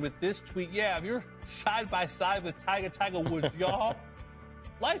Romine with this tweet. Yeah, if you're side by side with Tiger Woods, y'all,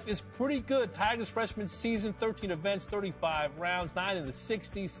 life is pretty good. Tiger's freshman season, 13 events, 35 rounds, 9 in the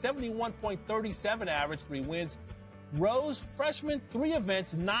 60s, 71.37 average, 3 wins. Rose, freshman, 3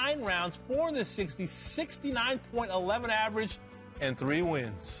 events, 9 rounds, 4 in the 60s, 69.11 average, and 3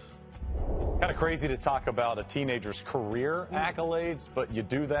 wins. Kind of crazy to talk about a teenager's career accolades, but you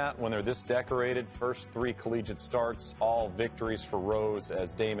do that when they're this decorated. First 3 collegiate starts, all victories for Rose,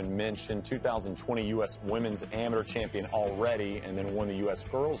 as Damon mentioned. 2020 U.S. Women's Amateur Champion already, and then won the U.S.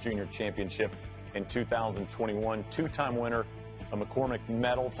 Girls Junior Championship in 2021. 2-time winner, a McCormick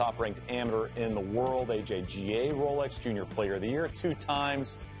Medal, top-ranked amateur in the world. AJGA Rolex Junior Player of the Year 2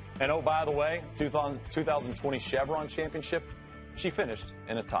 times. And oh, by the way, 2020 Chevron Championship, she finished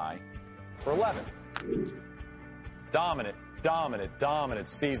in a tie for 11th. Dominant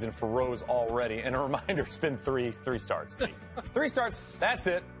season for Rose already. And a reminder, it's been three starts. 3 starts, that's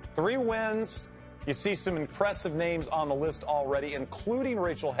it. 3 wins. You see some impressive names on the list already, including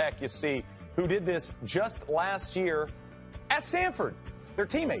Rachel Heck, you see, who did this just last year at Stanford. They're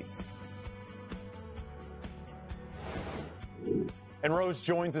teammates. And Rose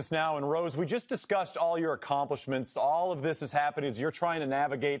joins us now. And Rose, we just discussed all your accomplishments. All of this is happening as you're trying to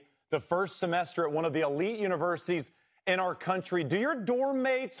navigate the first semester at one of the elite universities in our country. Do your dorm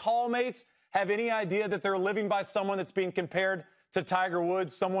mates, hall mates, have any idea that they're living by someone that's being compared to Tiger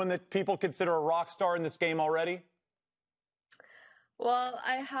Woods, someone that people consider a rock star in this game already? Well,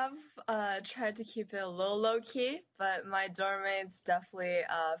 I have tried to keep it a little low-key, but my dorm mates definitely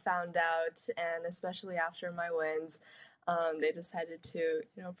found out, and especially after my wins, they decided to,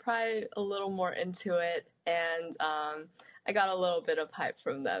 pry a little more into it, and I got a little bit of hype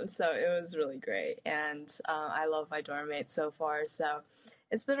from them, so it was really great, and I love my dorm mates so far, so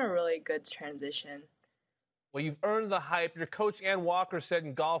it's been a really good transition. Well, you've earned the hype. Your coach, Ann Walker, said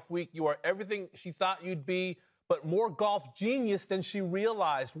in Golf Week you are everything she thought you'd be, but more golf genius than she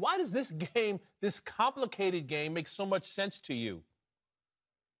realized. Why does this game, this complicated game, make so much sense to you?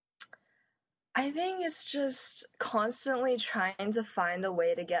 I think it's just constantly trying to find a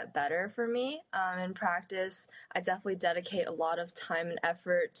way to get better for me. In practice, I definitely dedicate a lot of time and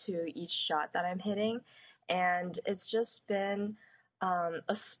effort to each shot that I'm hitting, and it's just been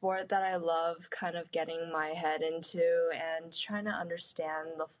a sport that I love kind of getting my head into and trying to understand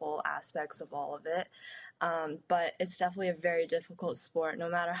the full aspects of all of it. But it's definitely a very difficult sport. No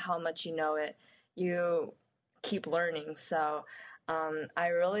matter how much you know it, you keep learning. So I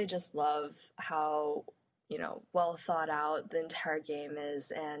really just love how, well thought out the entire game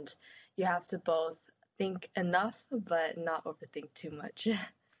is. And you have to both think enough, but not overthink too much.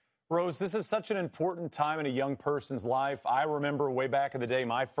 Rose, this is such an important time in a young person's life. I remember way back in the day,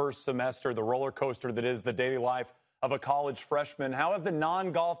 my first semester, the roller coaster that is the daily life of a college freshman. How have the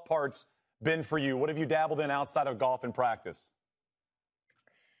non-golf parts been for you? What have you dabbled in outside of golf and practice?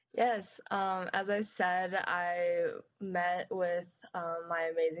 Yes, as I said, I met with my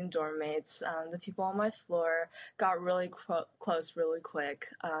amazing dorm mates. The people on my floor got really close really quick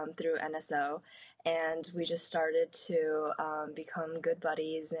through NSO, and we just started to become good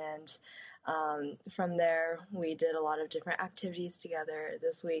buddies, and from there we did a lot of different activities together.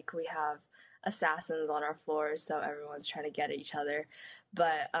 This week we have assassins on our floor, so everyone's trying to get at each other,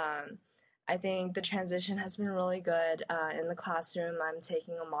 but I think the transition has been really good. In the classroom, I'm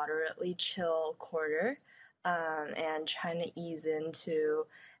taking a moderately chill quarter and trying to ease into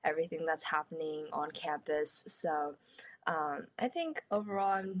everything that's happening on campus. So I think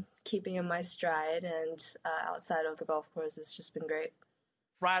overall I'm keeping in my stride, and outside of the golf course, it's just been great.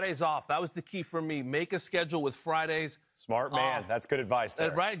 Fridays off. That was the key for me. Make a schedule with Fridays. Smart man. Off. That's good advice there.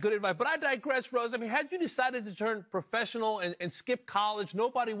 Right? Good advice. But I digress, Rose. I mean, had you decided to turn professional and skip college,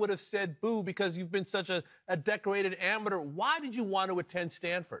 nobody would have said boo because you've been such a decorated amateur. Why did you want to attend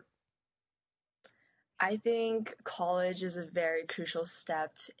Stanford? I think college is a very crucial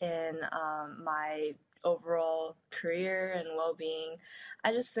step in my overall career and well-being.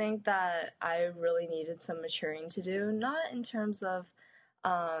 I just think that I really needed some maturing to do, not in terms of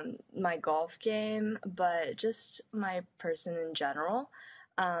my golf game, but just my person in general.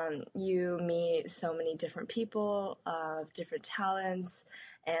 You meet so many different people of different talents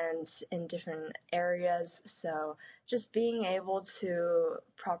and in different areas. So just being able to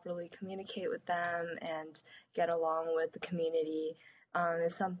properly communicate with them and get along with the community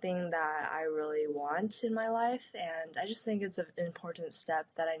is something that I really want in my life, and I just think it's an important step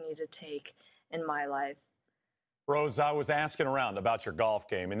that I need to take in my life. Rose, I was asking around about your golf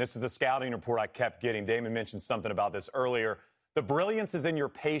game, and this is the scouting report I kept getting. Damon mentioned something about this earlier. The brilliance is in your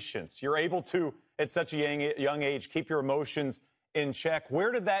patience. You're able to, at such a young age, keep your emotions in check.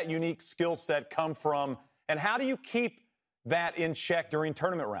 Where did that unique skill set come from, and how do you keep that in check during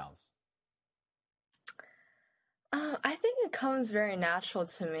tournament rounds? I think it comes very natural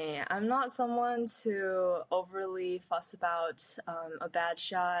to me. I'm not someone to overly fuss about a bad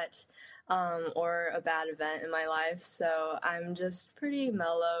shot or a bad event in my life, so I'm just pretty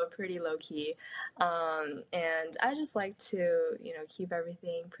mellow, pretty low-key, and I just like to, keep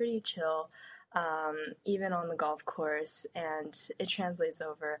everything pretty chill, even on the golf course, and it translates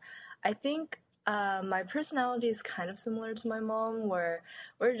over. I think my personality is kind of similar to my mom, where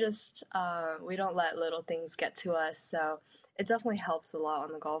we're just, we don't let little things get to us, so it definitely helps a lot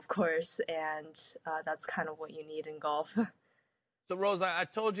on the golf course, and that's kind of what you need in golf. So, Rose, I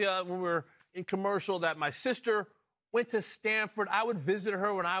told you when we were in commercial that my sister went to Stanford. I would visit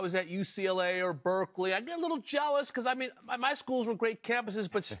her when I was at UCLA or Berkeley. I get a little jealous because, my schools were great campuses,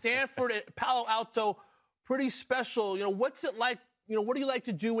 but Stanford and Palo Alto, pretty special. What's it like? What do you like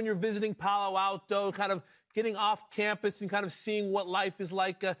to do when you're visiting Palo Alto, kind of getting off campus and kind of seeing what life is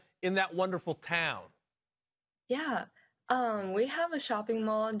like in that wonderful town? Yeah. We have a shopping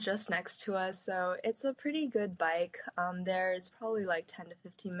mall just next to us, so it's a pretty good bike. There's probably like 10 to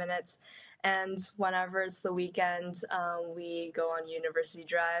 15 minutes, and whenever it's the weekend, we go on University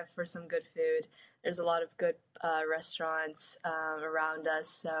Drive for some good food. There's a lot of good restaurants around us,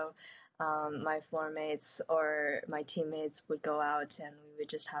 so my floor mates or my teammates would go out and we would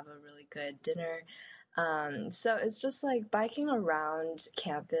just have a really good dinner. So it's just like biking around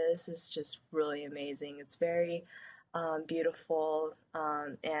campus is just really amazing. It's very beautiful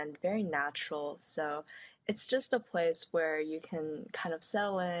and very natural. So it's just a place where you can kind of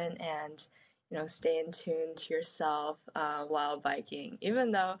settle in and, stay in tune to yourself while biking,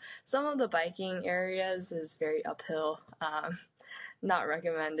 even though some of the biking areas is very uphill. Not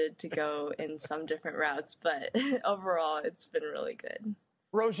recommended to go in some different routes, but overall it's been really good.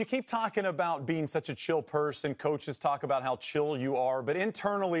 Rose, you keep talking about being such a chill person. Coaches talk about how chill you are, but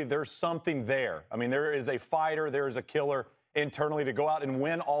internally there's something there. There is a fighter, there is a killer internally to go out and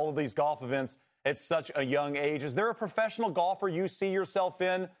win all of these golf events at such a young age. Is there a professional golfer you see yourself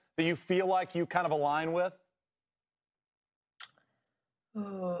in that you feel like you kind of align with?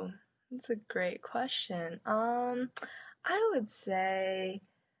 Oh, that's a great question. I would say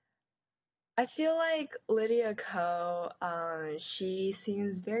I feel like Lydia Ko, she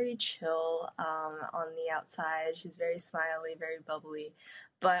seems very chill on the outside. She's very smiley, very bubbly.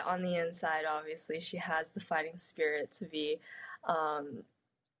 But on the inside, obviously, she has the fighting spirit to be a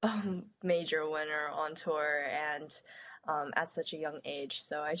major winner on tour and at such a young age.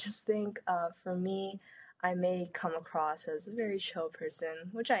 So I just think for me, I may come across as a very chill person,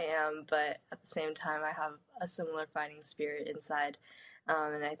 which I am, but at the same time, I have a similar fighting spirit inside.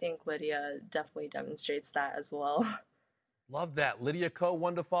 And I think Lydia definitely demonstrates that as well. Love that. Lydia Ko,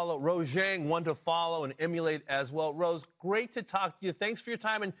 one to follow. Rose Zhang, one to follow and emulate as well. Rose, great to talk to you. Thanks for your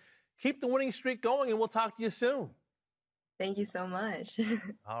time, and keep the winning streak going, and we'll talk to you soon. Thank you so much.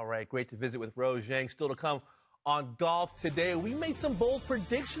 All right, great to visit with Rose Zhang. Still to come on Golf Today. We made some bold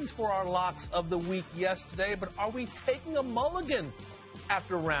predictions for our locks of the week yesterday, but are we taking a mulligan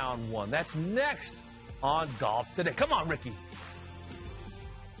after round one? That's next on Golf Today. Come on, Ricky.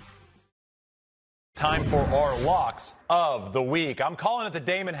 Time for our locks of the week. I'm calling it the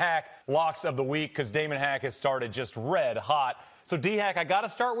Damon Hack locks of the week because Damon Hack has started just red hot. So, D-Hack, I got to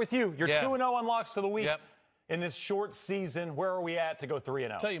start with you. You're 2-0 on locks of the week. Yep. In this short season, where are we at to go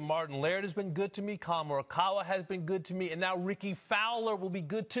 3-0? Tell you, Martin Laird has been good to me. Colin Morikawa has been good to me. And now Ricky Fowler will be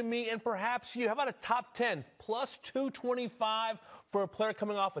good to me. And perhaps you. How about a top 10 plus 225 for a player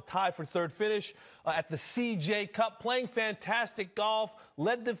coming off a tie for third finish at the CJ Cup, playing fantastic golf,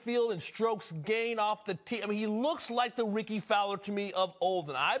 led the field in strokes gained off the tee. He looks like the Ricky Fowler to me of old,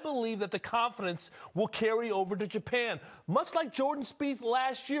 and I believe that the confidence will carry over to Japan. Much like Jordan Spieth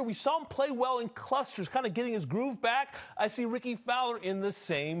last year, we saw him play well in clusters, kind of getting his groove back. I see Ricky Fowler in the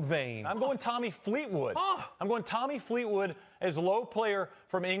same vein. I'm going Tommy Fleetwood. I'm going Tommy Fleetwood as low player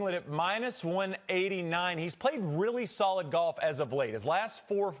from England at minus 189. He's played really solid golf as of late. His last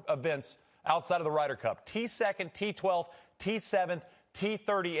 4 events outside of the Ryder Cup, T2nd, T12th, T7th,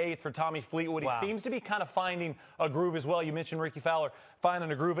 T38th for Tommy Fleetwood. Wow. He seems to be kind of finding a groove as well. You mentioned Ricky Fowler finding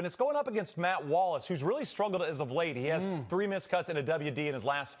a groove, and it's going up against Matt Wallace, who's really struggled as of late. He has 3 missed cuts and a WD in his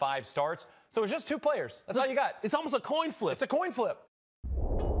last 5 starts. So it's just 2 players. That's all you got. It's almost a coin flip. It's a coin flip.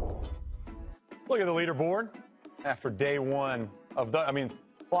 Look at the leaderboard after day one of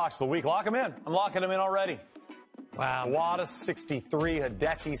blocks of the week. Lock them in. I'm locking them in already. Wow. Wada 63,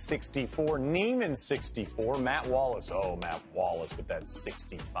 Hideki 64, Neiman 64, Matt Wallace. Oh, Matt Wallace with that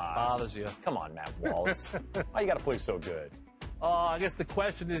 65. Bothers you. Come on, Matt Wallace. Why you got to play so good? I guess the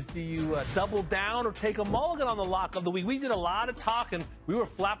question is, do you double down or take a mulligan on the lock of the week? We did a lot of talking. We were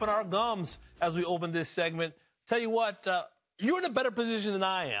flapping our gums as we opened this segment. Tell you what, you're in a better position than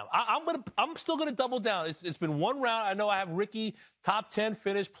I am. I'm still gonna double down. It's been one round. I know I have Ricky top 10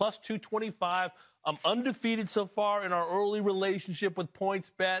 finish plus 225. I'm undefeated so far in our early relationship with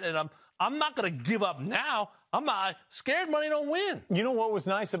PointsBet, and I'm not gonna give up now. I'm not scared money don't win. You know what was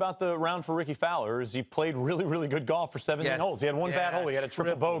nice about the round for Ricky Fowler is he played really, really good golf for 17 holes. He had one bad hole. He had a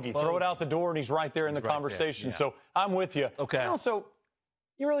triple bogey. Throw it out the door, and he's right there in the conversation. Yeah. So I'm with you. Okay. And also,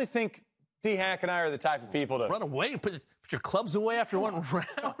 you really think D-Hack and I are the type of people to run away and put your clubs away after one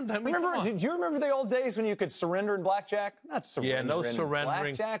round? I mean, do you remember the old days when you could surrender in blackjack? Not surrender. Yeah, no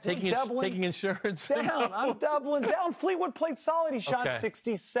surrendering. Blackjack, taking insurance. Down. I'm doubling down. Fleetwood played solid. He shot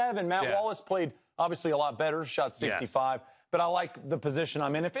 67. Matt Wallace played obviously a lot better, shot 65. Yes. But I like the position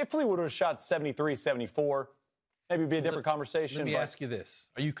I'm in. If Fleetwood would have shot 73, 74, maybe it'd be a different conversation. Let me ask you this.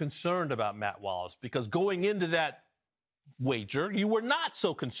 Are you concerned about Matt Wallace? Because going into that wager, you were not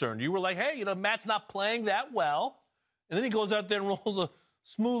so concerned. You were like, hey, Matt's not playing that well. And then he goes out there and rolls a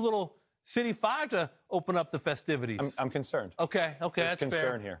smooth little City 5 to open up the festivities. I'm concerned. Okay, There's that's concern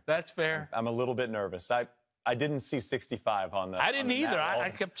fair. here. That's fair. I'm a little bit nervous. I didn't see 65 on the. I didn't either. I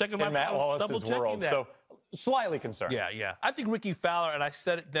kept checking my phone, Matt Wallace's world. That. So slightly concerned. Yeah. I think Ricky Fowler, and I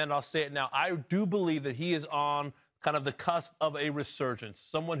said it then, I'll say it now. I do believe that he is on kind of the cusp of a resurgence.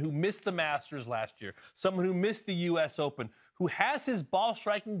 Someone who missed the Masters last year, someone who missed the U.S. Open, who has his ball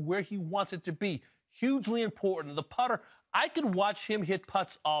striking where he wants it to be. Hugely important. The putter, I could watch him hit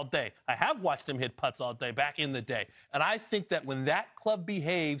putts all day. I have watched him hit putts all day back in the day. And I think that when that club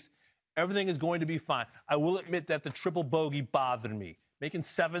behaves, everything is going to be fine. I will admit that the triple bogey bothered me. Making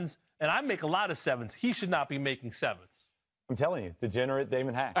sevens, and I make a lot of sevens. He should not be making sevens. I'm telling you, degenerate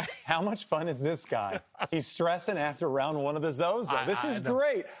Damon Hack. How much fun is this guy? He's stressing after round one of the Zozo. This is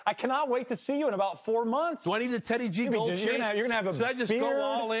great. I cannot wait to see you in about 4 months. Do I need the Teddy G gold chain? You're gonna have a Should I just beard? go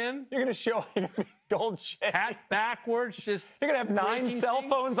all in? You're gonna show gold chain. Hat backwards, just. You're gonna have 9 cell things?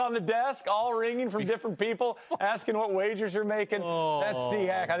 phones on the desk, all ringing from different people, asking what wagers you're making. That's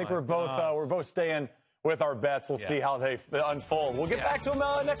D-Hack. I think we're both staying with our bets. We'll see how they unfold. We'll get back to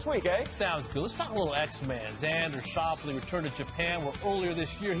them next week, eh? Sounds good. Let's talk a little X-Man. Xander Schauffele returned to Japan, where earlier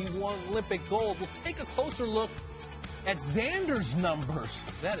this year he won Olympic gold. We'll take a closer look at Xander's numbers.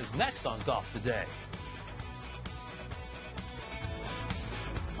 That is next on Golf Today.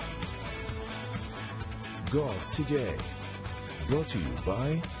 Golf Today. Brought to you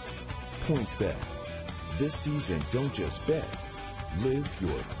by PointsBet. This season, don't just bet. Live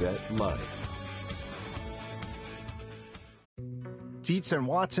your bet life. Dietz &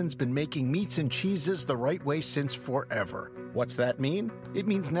 Watson's been making meats and cheeses the right way since forever. What's that mean? It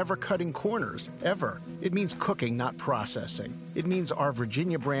means never cutting corners, ever. It means cooking, not processing. It means our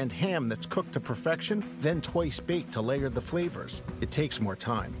Virginia brand ham that's cooked to perfection, then twice baked to layer the flavors. It takes more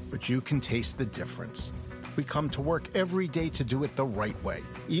time, but you can taste the difference. We come to work every day to do it the right way,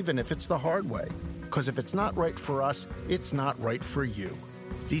 even if it's the hard way. Because if it's not right for us, it's not right for you.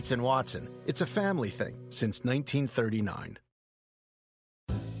 Dietz & Watson, it's a family thing since 1939.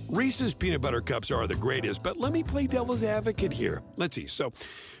 Reese's Peanut Butter Cups are the greatest, but let me play devil's advocate here. Let's see. So,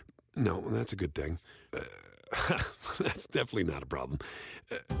 no, that's a good thing. That's definitely not a problem.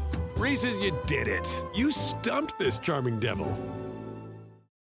 Reese's, you did it. You stumped this charming devil.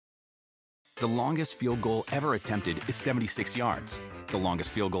 The longest field goal ever attempted is 76 yards. The longest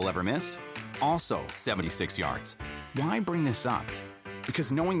field goal ever missed? Also 76 yards. Why bring this up?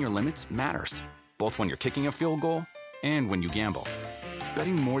 Because knowing your limits matters, both when you're kicking a field goal and when you gamble.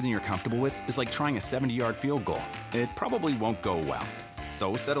 Betting more than you're comfortable with is like trying a 70-yard field goal. It probably won't go well.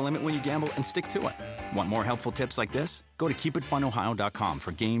 So set a limit when you gamble and stick to it. Want more helpful tips like this? Go to keepitfunohio.com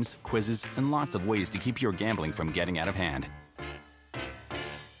for games, quizzes, and lots of ways to keep your gambling from getting out of hand.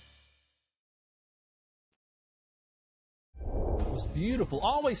 It was beautiful.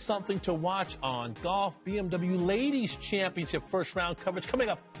 Always something to watch on Golf BMW Ladies Championship first round coverage coming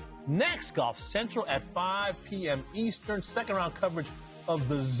up next. Golf Central at 5 p.m. Eastern. Second round coverage of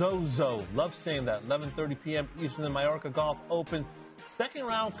the Zozo. Love saying that. 11:30 p.m. Eastern, the Mallorca Golf Open. Second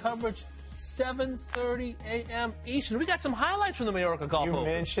round coverage 7:30 a.m. Eastern. We got some highlights from the Mallorca Golf You Open.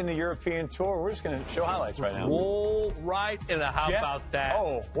 mentioned the European Tour. We're just going to show highlights right now. Roll right in. How about that?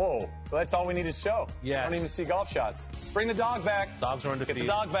 Oh, whoa. Well, that's all we need to show. Yes. I don't even see golf shots. Bring the dog back. Dogs are undefeated. Get the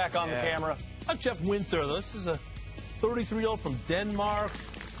dog back on the camera. How about Jeff Winter, though? This is a 33-year-old from Denmark.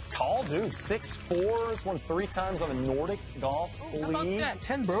 Tall dude, 6'4", has won 3 times on the Nordic Golf League. How about that?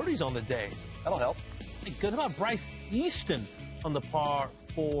 10 birdies on the day. That'll help. Hey, good. How about Bryce Easton on the par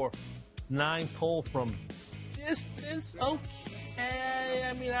 4 9th hole from distance? Okay.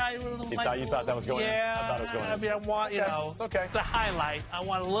 I mean, I really like. You thought that was going in? Yeah. I thought it was going in. I mean, I want, you know. It's okay. It's a highlight. I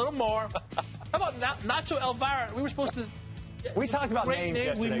want a little more. How about Nacho Elvira? We were supposed to. We talked about names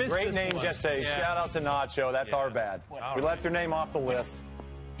yesterday. Great names yesterday. Yeah. Shout out to Nacho. That's our bad. We left their name off the list.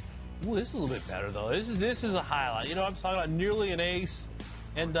 Ooh, this is a little bit better, though. This is a highlight. You know, I'm talking about nearly an ace.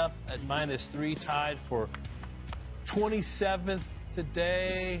 End up at -3, tied for 27th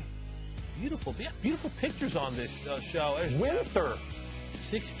today. Beautiful. Yeah, beautiful pictures on this show. There's Winter.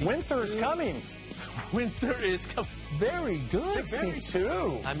 60. Winter's coming. Winter is coming. Very good.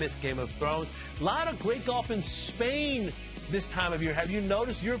 62. I miss Game of Thrones. A lot of great golf in Spain this time of year. Have you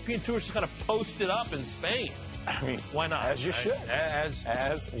noticed European tours just kind of posted up in Spain? I mean, why not? As you should.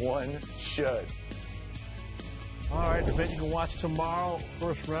 As one should. All right, the event you can watch tomorrow.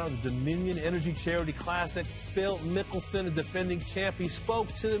 First round of the Dominion Energy Charity Classic. Phil Mickelson, the defending champ, he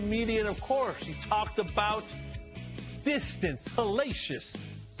spoke to the media, and of course, he talked about distance, hellacious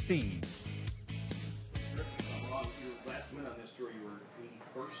seeds. Rob, your last win on this tour, you were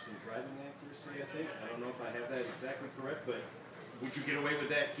 81st in driving accuracy, I think. I don't know if I have that exactly correct, but would you get away with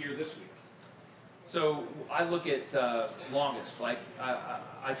that here this week? So I look at longest. Like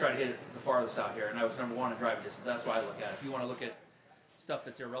I try to hit it the farthest out here, and I was number 1 in driving distance. That's why I look at it. If you want to look at stuff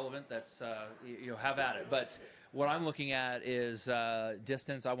that's irrelevant, that's you know, have at it. But what I'm looking at is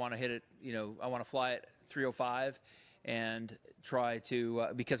distance. I want to hit it. You know, I want to fly it 305, and try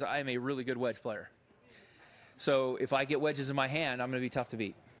to because I am a really good wedge player. So if I get wedges in my hand, I'm going to be tough to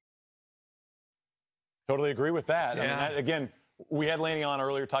beat. Totally agree with that. Yeah. I mean, again. We had Laney on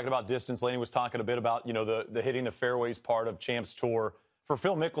earlier talking about distance. Laney was talking a bit about, you know, the hitting the fairways part of Champs Tour. For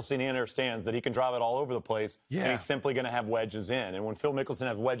Phil Mickelson, he understands that he can drive it all over the place, and he's simply going to have wedges in. And when Phil Mickelson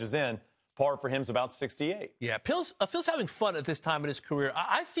has wedges in, par for him is about 68. Yeah, Phil's having fun at this time in his career.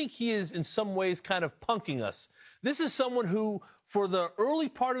 I think he is, in some ways, kind of punking us. This is someone who, for the early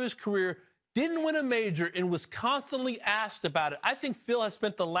part of his career, didn't win a major and was constantly asked about it. I think Phil has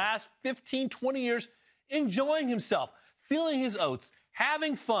spent the last 15, 20 years enjoying himself, feeling his oats,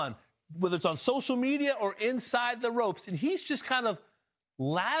 having fun, whether it's on social media or inside the ropes. And he's just kind of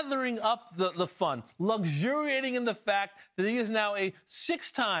lathering up the fun, luxuriating in the fact that he is now a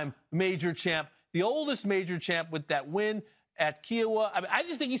 6-time major champ, the oldest major champ with that win at Kiowa. I mean, I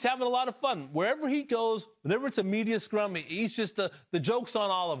just think he's having a lot of fun. Wherever he goes, whenever it's a media scrum, he's just the joke's on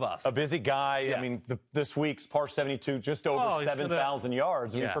all of us. A busy guy. Yeah. I mean, this week's par 72, just over 7,000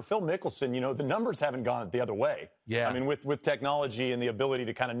 yards. I mean, for Phil Mickelson, you know, the numbers haven't gone the other way. Yeah. I mean, with technology and the ability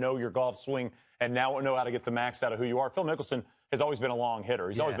to kind of know your golf swing and now know how to get the max out of who you are, Phil Mickelson has always been a long hitter.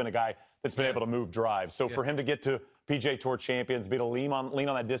 He's always been a guy that's been able to move drives. So for him to get to PGA Tour champions, be able to lean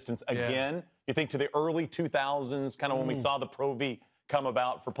on that distance again, you think to the early 2000s, kind of when we saw the Pro V come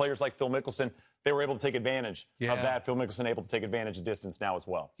about, for players like Phil Mickelson, they were able to take advantage of that. Phil Mickelson able to take advantage of distance now as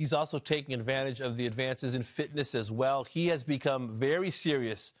well. He's also taking advantage of the advances in fitness as well. He has become very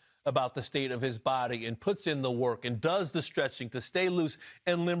serious about the state of his body and puts in the work and does the stretching to stay loose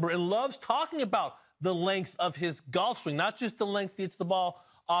and limber and loves talking about the length of his golf swing, not just the length he hits the ball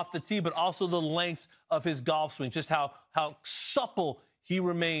off the tee, but also the length of his golf swing, just how supple he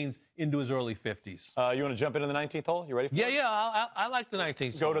remains into his early 50s. You want to jump into the 19th hole? You ready for it? Yeah, I like the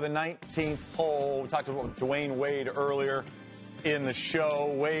 19th hole. Go to the 19th hole. We talked about Dwayne Wade earlier in the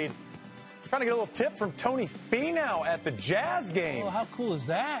show. Wade trying to get a little tip from Tony Finau at the Jazz game. Oh, how cool is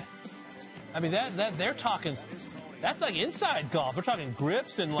that? I mean, that they're talking, that's like inside golf. They're talking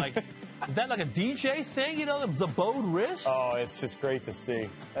grips and like, is that like a DJ thing, you know, the bowed wrist? Oh, it's just great to see.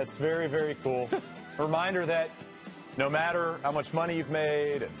 That's very, very cool. Reminder that no matter how much money you've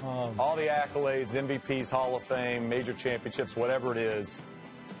made, and all the accolades, MVPs, Hall of Fame, major championships, whatever it is,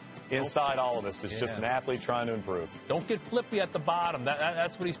 inside all of us is just an athlete trying to improve. Don't get flippy at the bottom.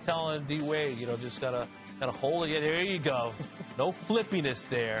 That's what he's telling D. Wade. You know, just gotta hold it. Yeah, there you go. No flippiness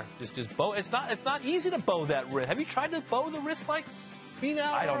there. Just bow. It's not easy to bow that wrist. Have you tried to bow the wrist like Finau?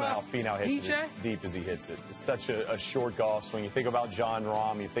 I don't know how Finau hits it as deep as he hits it. It's such a short golf swing. You think about Jon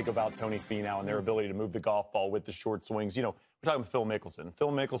Rahm, you think about Tony Finau and their ability to move the golf ball with the short swings. You know, We're talking Phil Mickelson.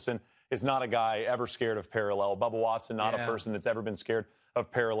 Phil Mickelson is not a guy ever scared of parallel. Bubba Watson, not a person that's ever been scared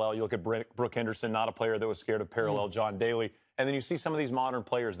of parallel. You look at Brooke Henderson, not a player that was scared of parallel. John Daly. And then you see some of these modern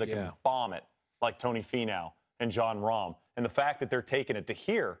players that can bomb it, like Tony Finau and Jon Rahm. And the fact that they're taking it to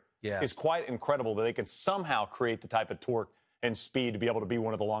here is quite incredible, that they can somehow create the type of torque and speed to be able to be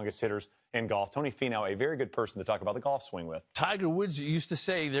one of the longest hitters in golf. Tony Finau, a very good person to talk about the golf swing with. Tiger Woods used to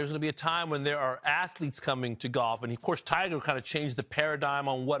say there's going to be a time when there are athletes coming to golf. And, of course, Tiger kind of changed the paradigm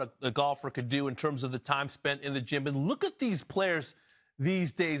on what a golfer could do in terms of the time spent in the gym. And look at these players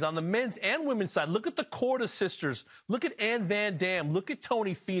these days on the men's and women's side. Look at the Korda sisters. Look at Ann Van Dam. Look at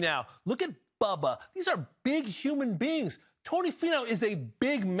Tony Finau. Look at Bubba. These are big human beings. Tony Finau is a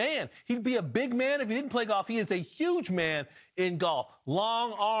big man. He'd be a big man if he didn't play golf. He is a huge man in golf.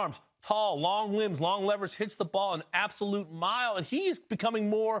 Long arms, tall, long limbs, long levers, hits the ball an absolute mile. And he is becoming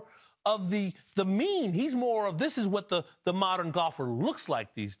more of the mean. He's more of this is what the modern golfer looks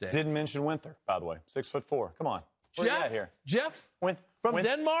like these days. Didn't mention Winther, by the way. 6'4". Come on. What Jeff, do you got here? Jeff from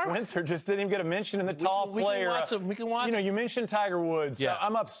Denmark? Winther just didn't even get a mention in the tall player. We can watch him. You know, you mentioned Tiger Woods. Yeah.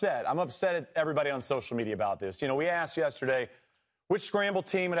 I'm upset. I'm upset at everybody on social media about this. You know, we asked yesterday which scramble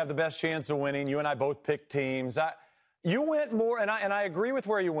team would have the best chance of winning. You and I both picked teams. You went more, and I agree with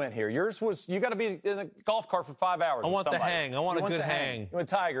where you went here. Yours was, you got to be in a golf cart for 5 hours. I want with the hang. I want a good hang. You went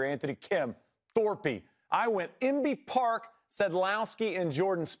Tiger, Anthony Kim, Thorpe. I went Imby Park, Sedlowski, and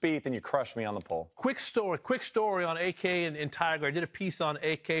Jordan Spieth, and you crushed me on the poll. Quick story on AK and Tiger. I did a piece on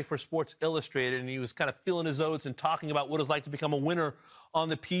AK for Sports Illustrated, and he was kind of feeling his oats and talking about what it was like to become a winner on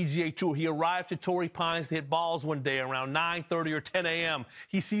the PGA Tour. He arrived to Torrey Pines to hit balls one day around 9:30 or 10 a.m.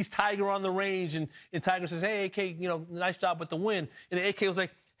 He sees Tiger on the range, and Tiger says, hey, AK, you know, nice job with the win. And AK was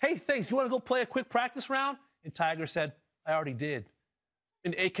like, hey, thanks. You want to go play a quick practice round? And Tiger said, I already did.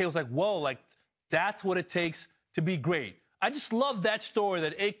 And AK was like, whoa, like, that's what it takes to be great. I just love that story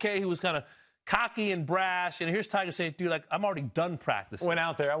that AK, who was kind of cocky and brash, and here's Tiger saying, dude, like, I'm already done practicing. I went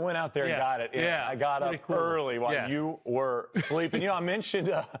out there and got it. Yeah. I got up early while you were sleeping. You know, I mentioned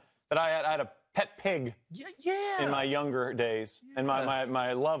that I had a pet pig in my younger days, and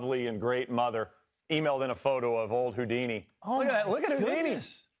my lovely and great mother emailed in a photo of old Houdini. Oh, look at that. Look at Houdini.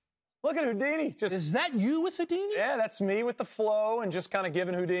 Goodness. Look at Houdini. Is that you with Houdini? Yeah, that's me with the flow and just kind of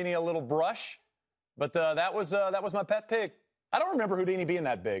giving Houdini a little brush. But that was my pet pig. I don't remember Houdini being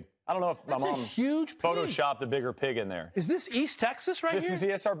that big. I don't know if my mom photoshopped a bigger pig in there. Is this East Texas right here? This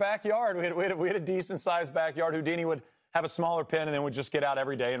is our backyard. We had a decent-sized backyard. Houdini would have a smaller pen and then would just get out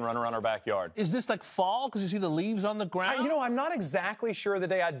every day and run around our backyard. Is this like fall because you see the leaves on the ground? I'm not exactly sure the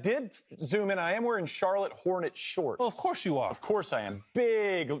day. I did zoom in. I am wearing Charlotte Hornet shorts. Well, of course you are. Of course I am.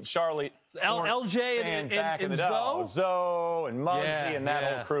 Big Charlotte LJ and Zoe? Zoe and Muggsy and that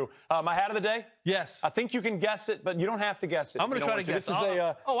whole crew. My hat of the day? Yes. I think you can guess it, but you don't have to guess it. I'm going to try to guess.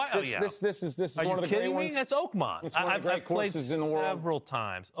 This is Are one of the great ones. That's Oakmont. It's one of the great courses in the world. Several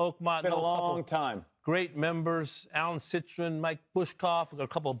times. Oakmont. It's been a long time. Great members, Alan Citron, Mike Bushkoff, a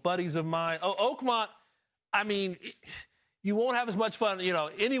couple of buddies of mine. Oakmont, I mean, you won't have as much fun,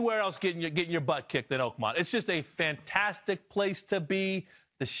 anywhere else getting your butt kicked than Oakmont. It's just a fantastic place to be.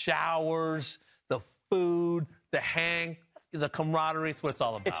 The showers, the food, the hang, the camaraderie. It's what it's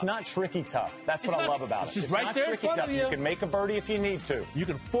all about. It's not tricky tough. That's what I love about it. It's just right there in front of you. You can make a birdie if you need to. You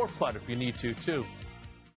can 4-putt if you need to, too.